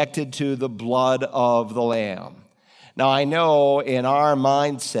is connected to the blood of the Lamb. Now, I know in our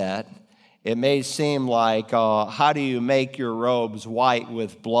mindset, it may seem like, how do you make your robes white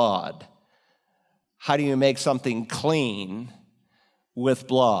with blood? How do you make something clean with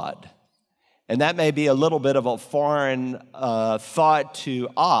blood? And that may be a little bit of a foreign thought to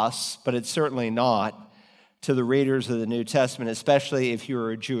us, but it's certainly not to the readers of the New Testament, especially if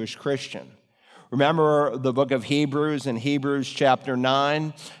you're a Jewish Christian. Remember the book of Hebrews, in Hebrews chapter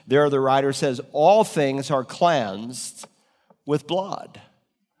 9, there the writer says, all things are cleansed with blood.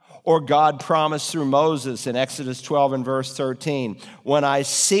 Or God promised through Moses in Exodus 12 and verse 13, when I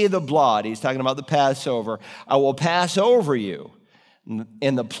see the blood, he's talking about the Passover, I will pass over you,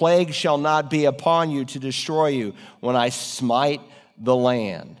 and the plague shall not be upon you to destroy you when I smite the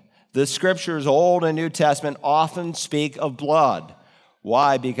land. The scriptures, Old and New Testament, often speak of blood.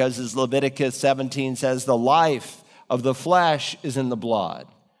 Why? Because as Leviticus 17 says, the life of the flesh is in the blood.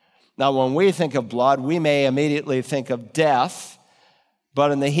 Now, when we think of blood, we may immediately think of death.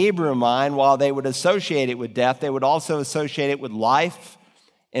 But in the Hebrew mind, while they would associate it with death, they would also associate it with life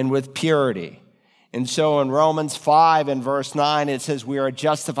and with purity. And so in Romans 5 and verse 9, it says we are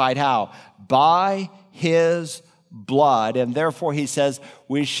justified how? By his blood. And therefore, he says,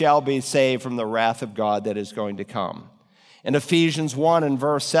 we shall be saved from the wrath of God that is going to come. In Ephesians 1 and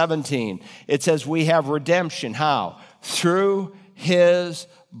verse 17, it says we have redemption. How? Through his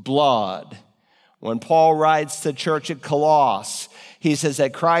blood. When Paul writes to the church at Colossus, he says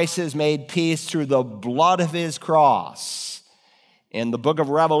that Christ has made peace through the blood of his cross. And the book of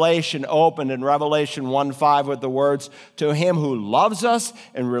Revelation opened in Revelation 1:5 with the words, to him who loves us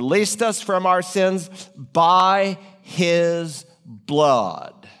and released us from our sins by his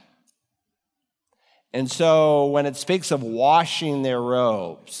blood. And so when it speaks of washing their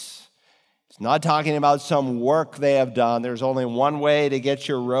robes, it's not talking about some work they have done. There's only one way to get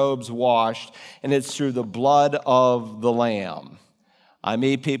your robes washed, and it's through the blood of the Lamb. I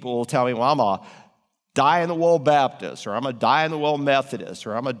meet people who will tell me, well, I'm a die-in-the-wool Baptist, or I'm a die-in-the-wool Methodist,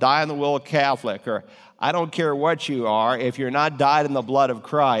 or I'm a die-in-the-wool Catholic, or I don't care what you are. If you're not dyed in the blood of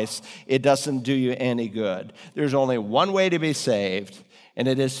Christ, it doesn't do you any good. There's only one way to be saved, and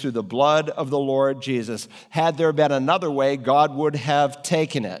it is through the blood of the Lord Jesus. Had there been another way, God would have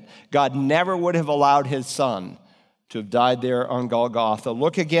taken it. God never would have allowed his son to have died there on Golgotha.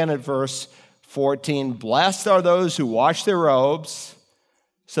 Look again at verse 14. Blessed are those who wash their robes,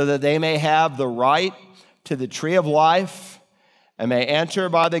 so that they may have the right to the tree of life and may enter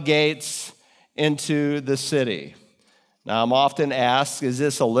by the gates into the city. Now, I'm often asked, is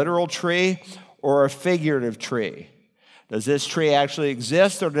this a literal tree or a figurative tree? Does this tree actually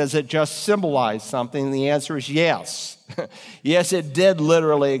exist, or does it just symbolize something? And the answer is yes. Yes, it did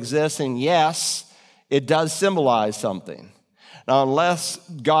literally exist, and yes, it does symbolize something. Now, unless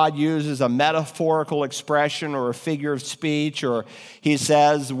God uses a metaphorical expression or a figure of speech, or he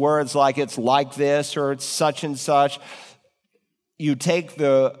says words like it's like this or it's such and such, you take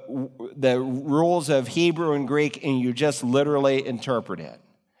the rules of Hebrew and Greek and you just literally interpret it.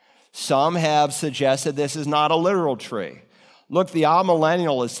 Some have suggested this is not a literal tree. Look, the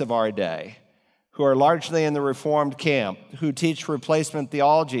amillennialists of our day, who are largely in the Reformed camp, who teach replacement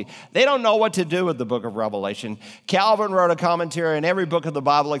theology, they don't know what to do with the book of Revelation. Calvin wrote a commentary on every book of the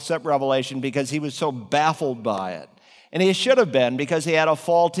Bible except Revelation because he was so baffled by it. And he should have been, because he had a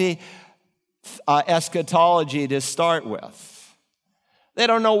faulty eschatology to start with. They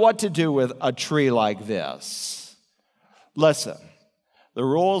don't know what to do with a tree like this. Listen. The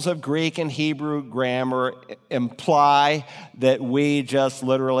rules of Greek and Hebrew grammar imply that we just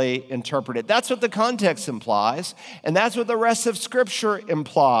literally interpret it. That's what the context implies, and that's what the rest of Scripture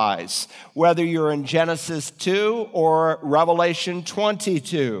implies, whether you're in Genesis 2 or Revelation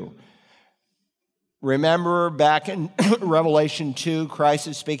 22. Remember back in Revelation 2, Christ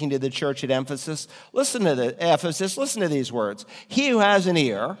is speaking to the church at Ephesus. Listen to these words. He who has an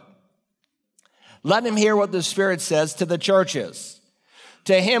ear, let him hear what the Spirit says to the churches.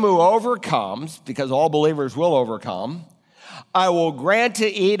 To him who overcomes, because all believers will overcome, I will grant to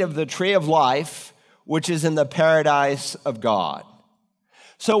eat of the tree of life, which is in the paradise of God.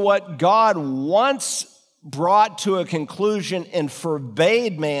 So what God once brought to a conclusion and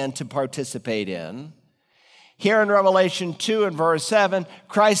forbade man to participate in, here in Revelation 2 and verse 7,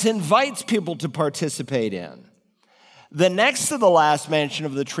 Christ invites people to participate in. The next to the last mention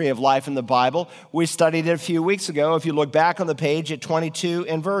of the tree of life in the Bible, we studied it a few weeks ago. If you look back on the page at 22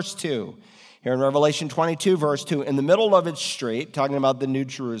 and verse 2, here in Revelation 22, verse 2, in the middle of its street, talking about the New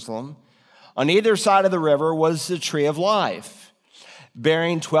Jerusalem, on either side of the river was the tree of life,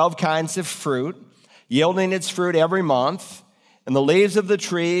 bearing 12 kinds of fruit, yielding its fruit every month, and the leaves of the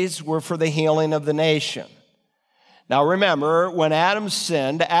trees were for the healing of the nation. Now remember, when Adam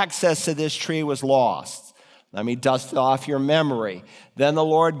sinned, access to this tree was lost. Let me dust off your memory. Then the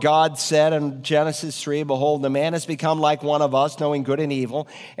Lord God said in Genesis 3, behold, the man has become like one of us, knowing good and evil.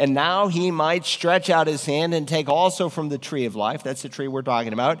 And now he might stretch out his hand and take also from the tree of life, that's the tree we're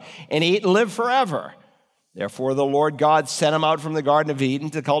talking about, and eat and live forever. Therefore the Lord God sent him out from the Garden of Eden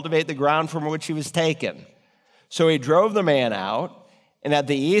to cultivate the ground from which he was taken. So he drove the man out, and at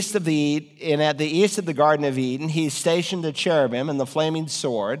the east of the Garden of Eden, he stationed the cherubim and the flaming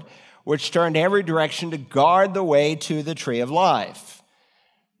sword, which turned every direction to guard the way to the tree of life.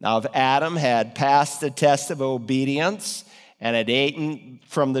 Now, if Adam had passed the test of obedience and had eaten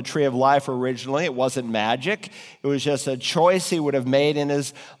from the tree of life originally, it wasn't magic. It was just a choice he would have made in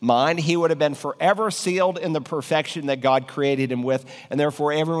his mind. He would have been forever sealed in the perfection that God created him with, and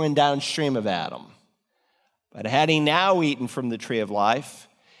therefore everyone downstream of Adam. But had he now eaten from the tree of life,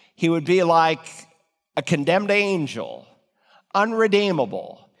 he would be like a condemned angel,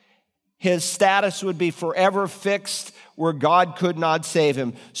 unredeemable. His status would be forever fixed where God could not save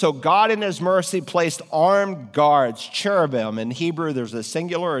him. So God in his mercy placed armed guards, cherubim. In Hebrew, there's a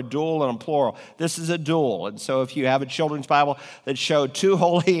singular, a dual, and a plural. This is a dual. And so if you have a children's Bible that showed two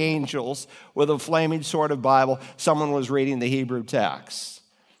holy angels with a flaming sword of Bible, someone was reading the Hebrew text.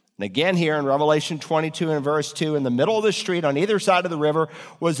 And again here in Revelation 22 and verse 2, in the middle of the street on either side of the river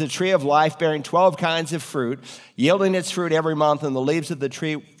was the tree of life bearing 12 kinds of fruit, yielding its fruit every month, and the leaves of the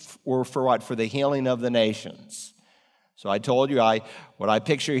tree were for what? For the healing of the nations. So I told you, what I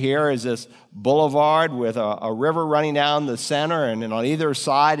picture here is this boulevard with a river running down the center, and then on either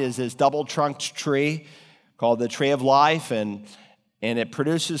side is this double-trunked tree called the tree of life, and it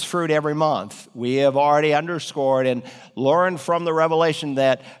produces fruit every month. We have already underscored and learned from the Revelation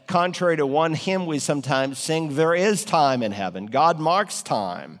that contrary to one hymn we sometimes sing, there is time in heaven. God marks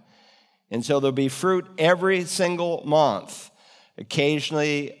time. And so there'll be fruit every single month.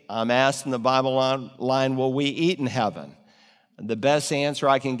 Occasionally, I'm asked in the Bible line, will we eat in heaven? The best answer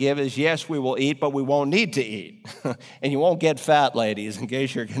I can give is yes, we will eat, but we won't need to eat. And you won't get fat, ladies, in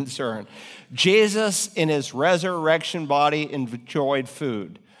case you're concerned. Jesus, in his resurrection body, enjoyed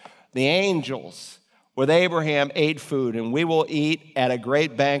food. The angels with Abraham ate food, and we will eat at a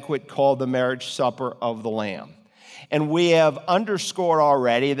great banquet called the marriage supper of the Lamb. And we have underscored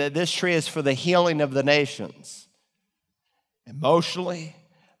already that this tree is for the healing of the nations. Emotionally,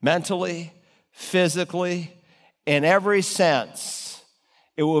 mentally, physically, in every sense,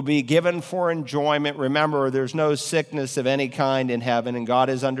 it will be given for enjoyment. Remember, there's no sickness of any kind in heaven, and God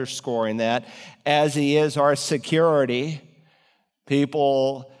is underscoring that, as he is our security.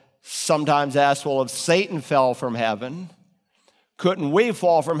 People sometimes ask, well, if Satan fell from heaven, couldn't we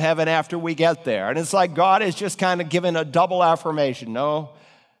fall from heaven after we get there? And it's like God is just kind of giving a double affirmation. No,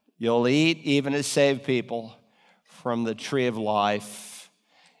 you'll eat, even as saved people, from the tree of life.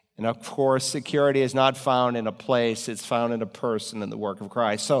 And of course, security is not found in a place, it's found in a person in the work of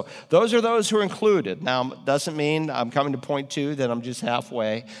Christ. So those are those who are included. Now, it doesn't mean I'm coming to point 2 that I'm just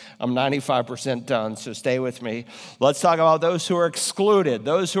halfway. I'm 95% done, so stay with me. Let's talk about those who are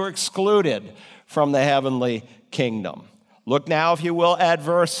excluded from the heavenly kingdom. Look now, if you will, at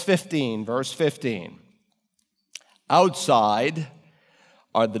verse 15. Verse 15. Outside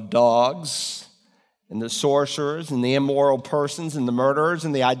are the dogs, and the sorcerers, and the immoral persons, and the murderers,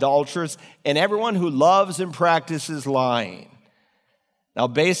 and the idolaters, and everyone who loves and practices lying. Now,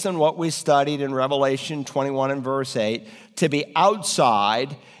 based on what we studied in Revelation 21 and verse 8, to be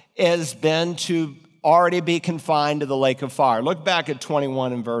outside has been to already be confined to the lake of fire. Look back at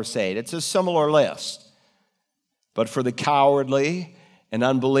 21 and verse 8. It's a similar list. But for the cowardly and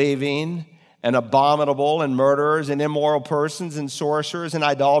unbelieving and abominable and murderers and immoral persons and sorcerers and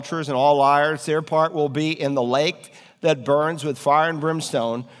idolaters and all liars, their part will be in the lake that burns with fire and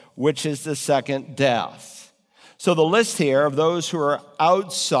brimstone, which is the second death. So the list here of those who are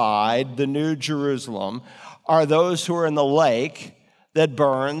outside the New Jerusalem are those who are in the lake that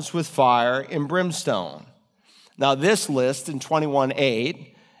burns with fire and brimstone. Now this list in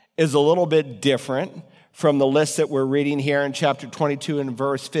 21:8 is a little bit different from the list that we're reading here in chapter 22 and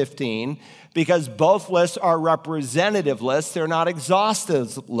verse 15, because both lists are representative lists. They're not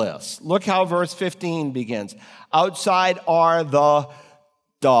exhaustive lists. Look how verse 15 begins. Outside are the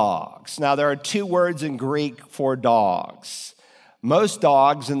dogs. Now, there are 2 words in Greek for dogs. Most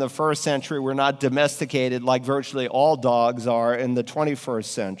dogs in the first century were not domesticated like virtually all dogs are in the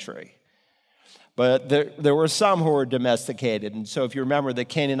 21st century. But there were some who were domesticated. And so if you remember the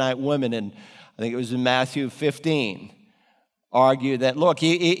Canaanite women, and I think it was in Matthew 15, argue that, look,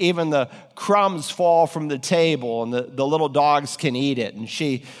 even the crumbs fall from the table and the little dogs can eat it. And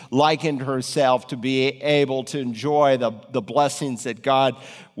she likened herself to be able to enjoy the blessings that God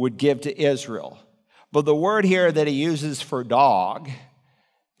would give to Israel. But the word here that he uses for dog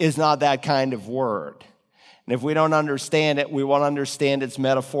is not that kind of word. And if we don't understand it, we won't understand its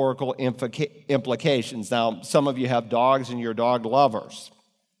metaphorical implications. Now, some of you have dogs and you're dog lovers.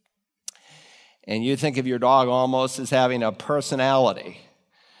 And you think of your dog almost as having a personality.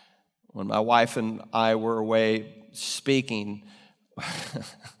 When my wife and I were away speaking,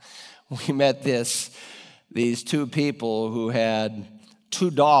 we met these two people who had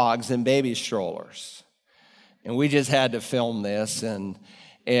two dogs in baby strollers. And we just had to film this. I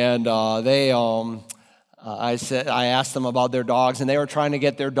asked them about their dogs, and they were trying to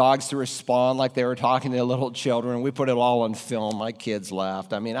get their dogs to respond like they were talking to little children. We put it all on film. My kids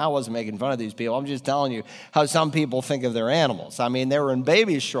laughed. I mean, I wasn't making fun of these people. I'm just telling you how some people think of their animals. I mean, they were in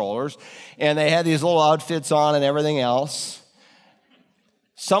baby strollers, and they had these little outfits on and everything else.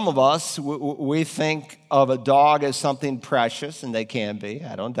 Some of us, we think of a dog as something precious, and they can be.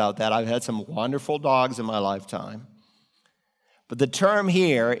 I don't doubt that. I've had some wonderful dogs in my lifetime. But the term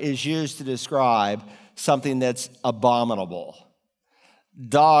here is used to describe something that's abominable.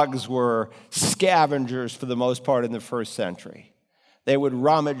 Dogs were scavengers for the most part in the first century. They would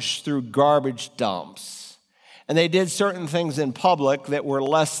rummage through garbage dumps. And they did certain things in public that were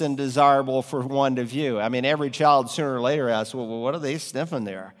less than desirable for one to view. I mean, every child sooner or later asks, well, what are they sniffing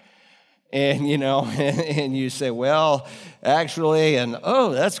there? And, and you say, well, actually, and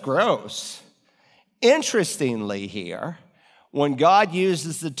oh, that's gross. Interestingly here, when God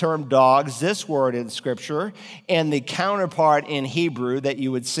uses the term dogs, this word in Scripture, and the counterpart in Hebrew that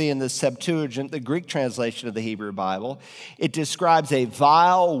you would see in the Septuagint, the Greek translation of the Hebrew Bible, it describes a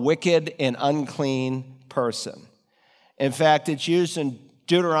vile, wicked, and unclean person. In fact, it's used in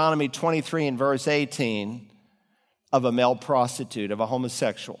Deuteronomy 23 and verse 18 of a male prostitute, of a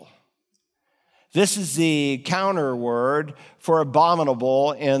homosexual. This is the counter word for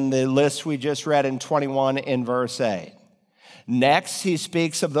abominable in the list we just read in 21 in verse 8. Next, he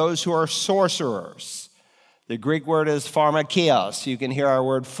speaks of those who are sorcerers. The Greek word is pharmakios. You can hear our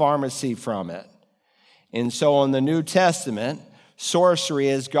word pharmacy from it. And so in the New Testament, sorcery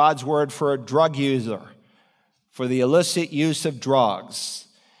is God's word for a drug user, for the illicit use of drugs.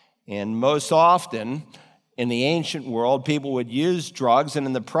 And most often, in the ancient world, people would use drugs, and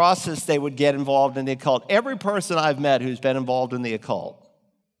in the process, they would get involved in the occult. Every person I've met who's been involved in the occult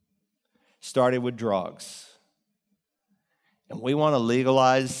started with drugs. And we want to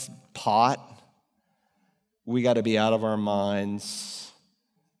legalize pot. We got to be out of our minds.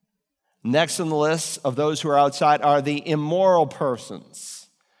 Next on the list of those who are outside are the immoral persons.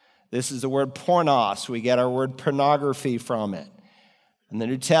 This is the word pornos. We get our word pornography from it. In the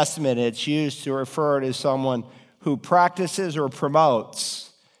New Testament, it's used to refer to someone who practices or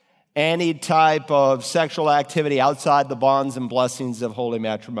promotes any type of sexual activity outside the bonds and blessings of holy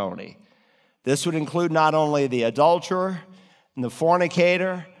matrimony. This would include not only the adulterer, and the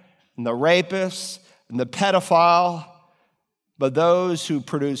fornicator, and the rapist, and the pedophile, but those who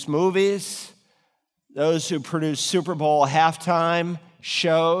produce movies, those who produce Super Bowl halftime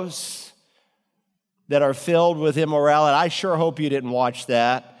shows that are filled with immorality. I sure hope you didn't watch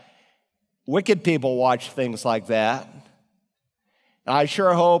that. Wicked people watch things like that. And I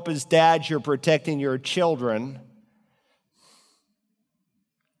sure hope as dads you're protecting your children.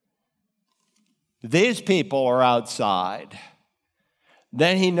 These people are outside.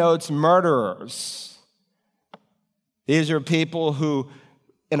 Then he notes murderers. These are people who,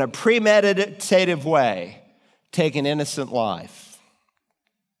 in a premeditative way, take an innocent life.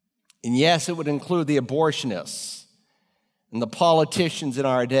 And yes, it would include the abortionists and the politicians in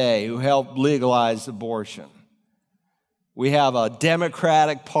our day who helped legalize abortion. We have a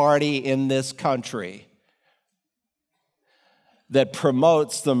Democratic Party in this country that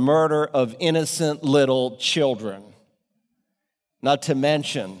promotes the murder of innocent little children. Not to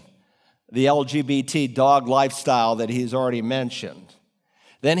mention the LGBT dog lifestyle that he's already mentioned.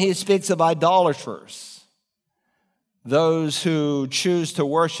 Then he speaks of idolaters, those who choose to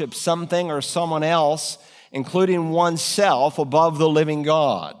worship something or someone else, including oneself, above the living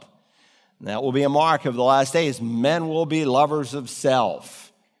God. And that will be a mark of the last days. Men will be lovers of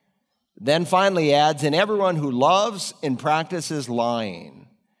self. Then finally he adds, and everyone who loves and practices lying.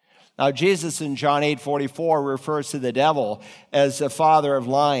 Now, Jesus in John 8:44 refers to the devil as the father of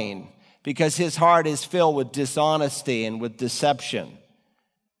lying because his heart is filled with dishonesty and with deception.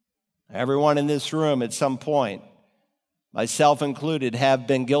 Everyone in this room at some point, myself included, have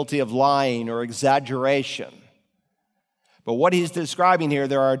been guilty of lying or exaggeration. But what he's describing here,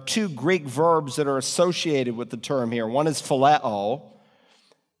 there are two Greek verbs that are associated with the term here. One is phileo.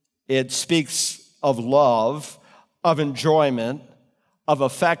 It speaks of love, of enjoyment, of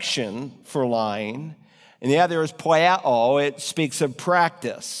affection for lying. And the other is poieo. It speaks of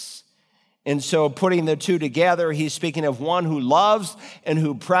practice. And so putting the two together, he's speaking of one who loves and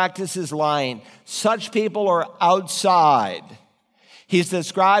who practices lying. Such people are outside. He's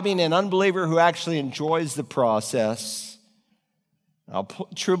describing an unbeliever who actually enjoys the process. A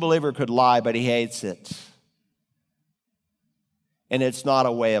true believer could lie, but he hates it. And it's not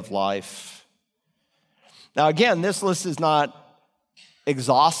a way of life. Now, again, this list is not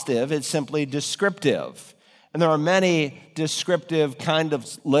exhaustive. It's simply descriptive. And there are many descriptive kind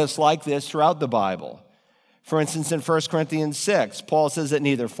of lists like this throughout the Bible. For instance, in 1 Corinthians 6, Paul says that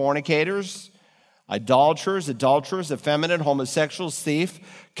neither fornicators, idolaters, adulterers, effeminate, homosexuals, thief,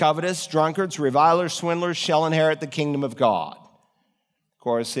 covetous, drunkards, revilers, swindlers shall inherit the kingdom of God. Of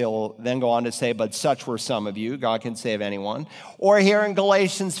course, he'll then go on to say, but such were some of you. God can save anyone. Or here in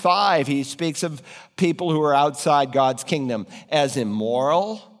Galatians 5, he speaks of people who are outside God's kingdom as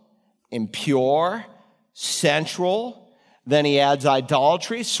immoral, impure, sensual. Then he adds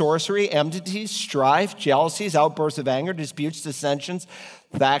idolatry, sorcery, enmity, strife, jealousies, outbursts of anger, disputes, dissensions,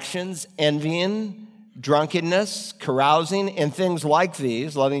 factions, envying, drunkenness, carousing, and things like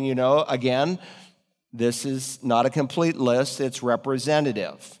these, letting you know, again, this is not a complete list, it's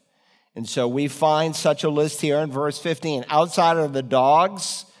representative. And so we find such a list here in verse 15. Outside of the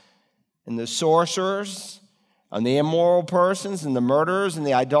dogs and the sorcerers and the immoral persons and the murderers and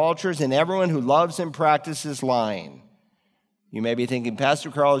the idolaters and everyone who loves and practices lying. You may be thinking,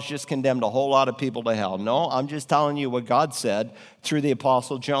 Pastor Carl has just condemned a whole lot of people to hell. No, I'm just telling you what God said through the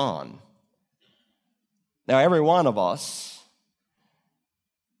Apostle John. Now, every one of us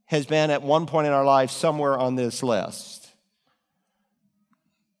has been at one point in our life somewhere on this list.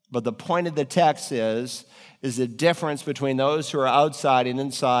 But the point of the text is the difference between those who are outside and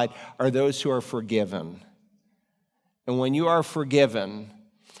inside are those who are forgiven. And when you are forgiven,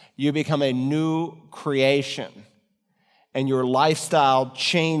 you become a new creation and your lifestyle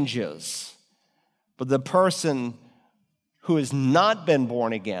changes. But the person who has not been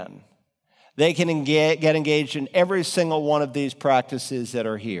born again, they can get engaged in every single one of these practices that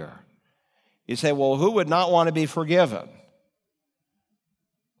are here. You say, well, who would not want to be forgiven?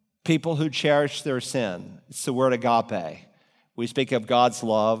 People who cherish their sin. It's the word agape. We speak of God's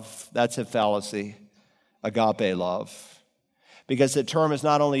love. That's a fallacy, agape love. Because the term is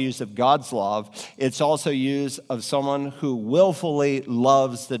not only used of God's love, it's also used of someone who willfully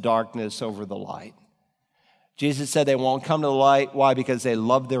loves the darkness over the light. Jesus said they won't come to the light. Why? Because they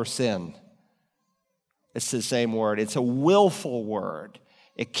love their sin. It's the same word. It's a willful word.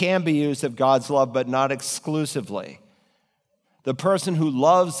 It can be used of God's love, but not exclusively. The person who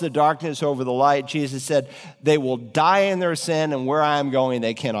loves the darkness over the light, Jesus said, they will die in their sin, and where I am going,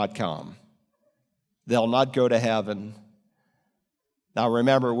 they cannot come. They'll not go to heaven. Now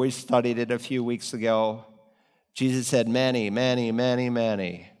remember, we studied it a few weeks ago. Jesus said, many, many, many,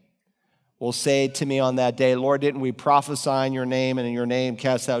 many will say to me on that day, Lord, didn't we prophesy in your name, and in your name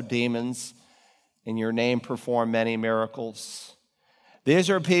cast out demons? In your name perform many miracles. These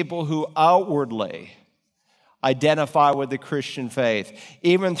are people who outwardly identify with the Christian faith,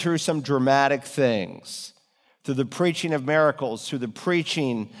 even through some dramatic things, through the preaching of miracles, through the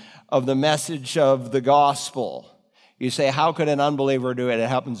preaching of the message of the gospel. You say, how could an unbeliever do it? It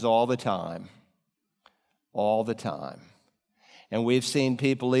happens all the time. All the time. And we've seen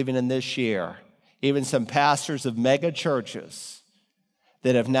people, even in this year, even some pastors of mega churches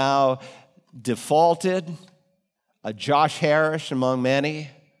that have now defaulted, a Josh Harris among many,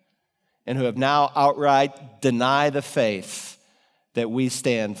 and who have now outright denied the faith that we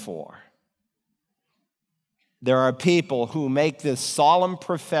stand for. There are people who make this solemn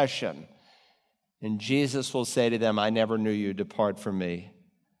profession, and Jesus will say to them, I never knew you, depart from me.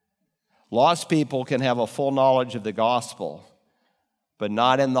 Lost people can have a full knowledge of the gospel, but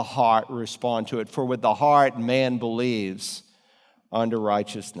not in the heart respond to it. For with the heart man believes unto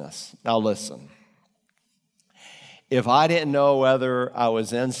righteousness. Now listen. If I didn't know whether I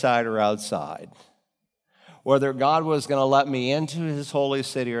was inside or outside, whether God was going to let me into his holy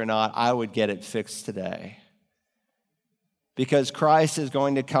city or not, I would get it fixed today. Because Christ is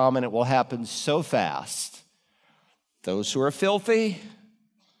going to come and it will happen so fast. Those who are filthy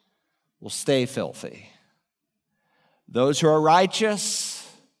will stay filthy. Those who are righteous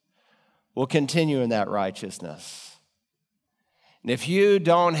will continue in that righteousness. And if you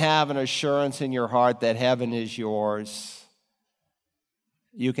don't have an assurance in your heart that heaven is yours,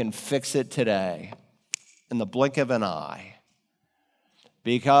 you can fix it today in the blink of an eye,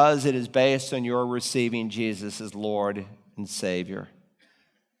 because it is based on your receiving Jesus as Lord and Savior.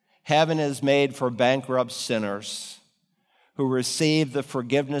 Heaven is made for bankrupt sinners who who receive the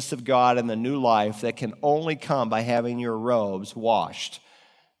forgiveness of God and the new life that can only come by having your robes washed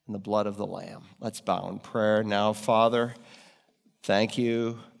in the blood of the Lamb. Let's bow in prayer now. Father, thank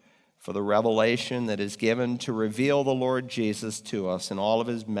you for the revelation that is given to reveal the Lord Jesus to us in all of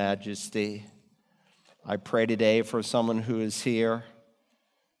his majesty. I pray today for someone who is here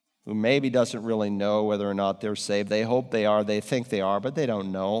who maybe doesn't really know whether or not they're saved. They hope they are, they think they are, but they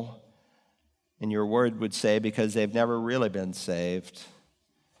don't know. And your word would say because they've never really been saved.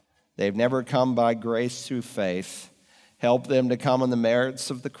 They've never come by grace through faith. Help them to come on the merits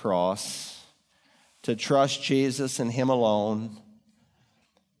of the cross, to trust Jesus and him alone.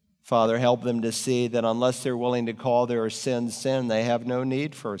 Father, help them to see that unless they're willing to call their sins sin, they have no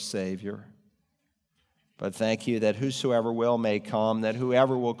need for a Savior. But thank you that whosoever will may come, that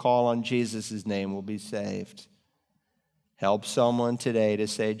whoever will call on Jesus' name will be saved. Help someone today to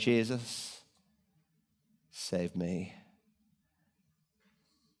say, Jesus, save me.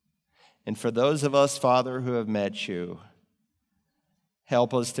 And for those of us, Father, who have met you,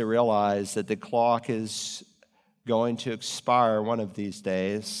 help us to realize that the clock is going to expire one of these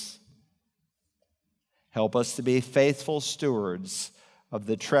days. Help us to be faithful stewards of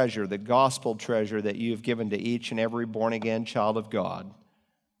the treasure, the gospel treasure that you've given to each and every born-again child of God.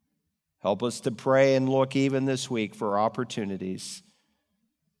 Help us to pray and look even this week for opportunities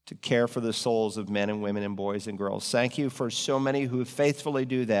to care for the souls of men and women and boys and girls. Thank you for so many who faithfully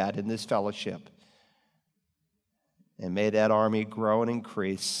do that in this fellowship. And may that army grow and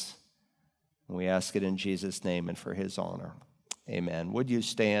increase. And we ask it in Jesus' name and for his honor. Amen. Would you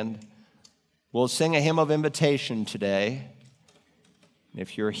stand? We'll sing a hymn of invitation today.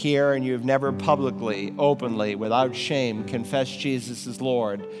 If you're here and you've never publicly, openly, without shame, confessed Jesus as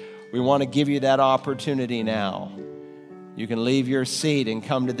Lord, we want to give you that opportunity now. You can leave your seat and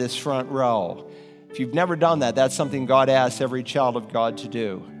come to this front row. If you've never done that, that's something God asks every child of God to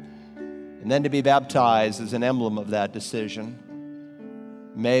do. And then to be baptized is an emblem of that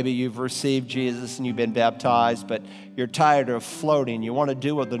decision. Maybe you've received Jesus and you've been baptized, but you're tired of floating. You want to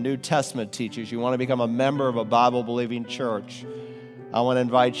do what the New Testament teaches. You want to become a member of a Bible-believing church. I want to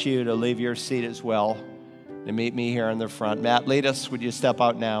invite you to leave your seat as well, to meet me here in the front. Matt, lead us. Would you step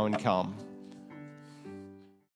out now and come?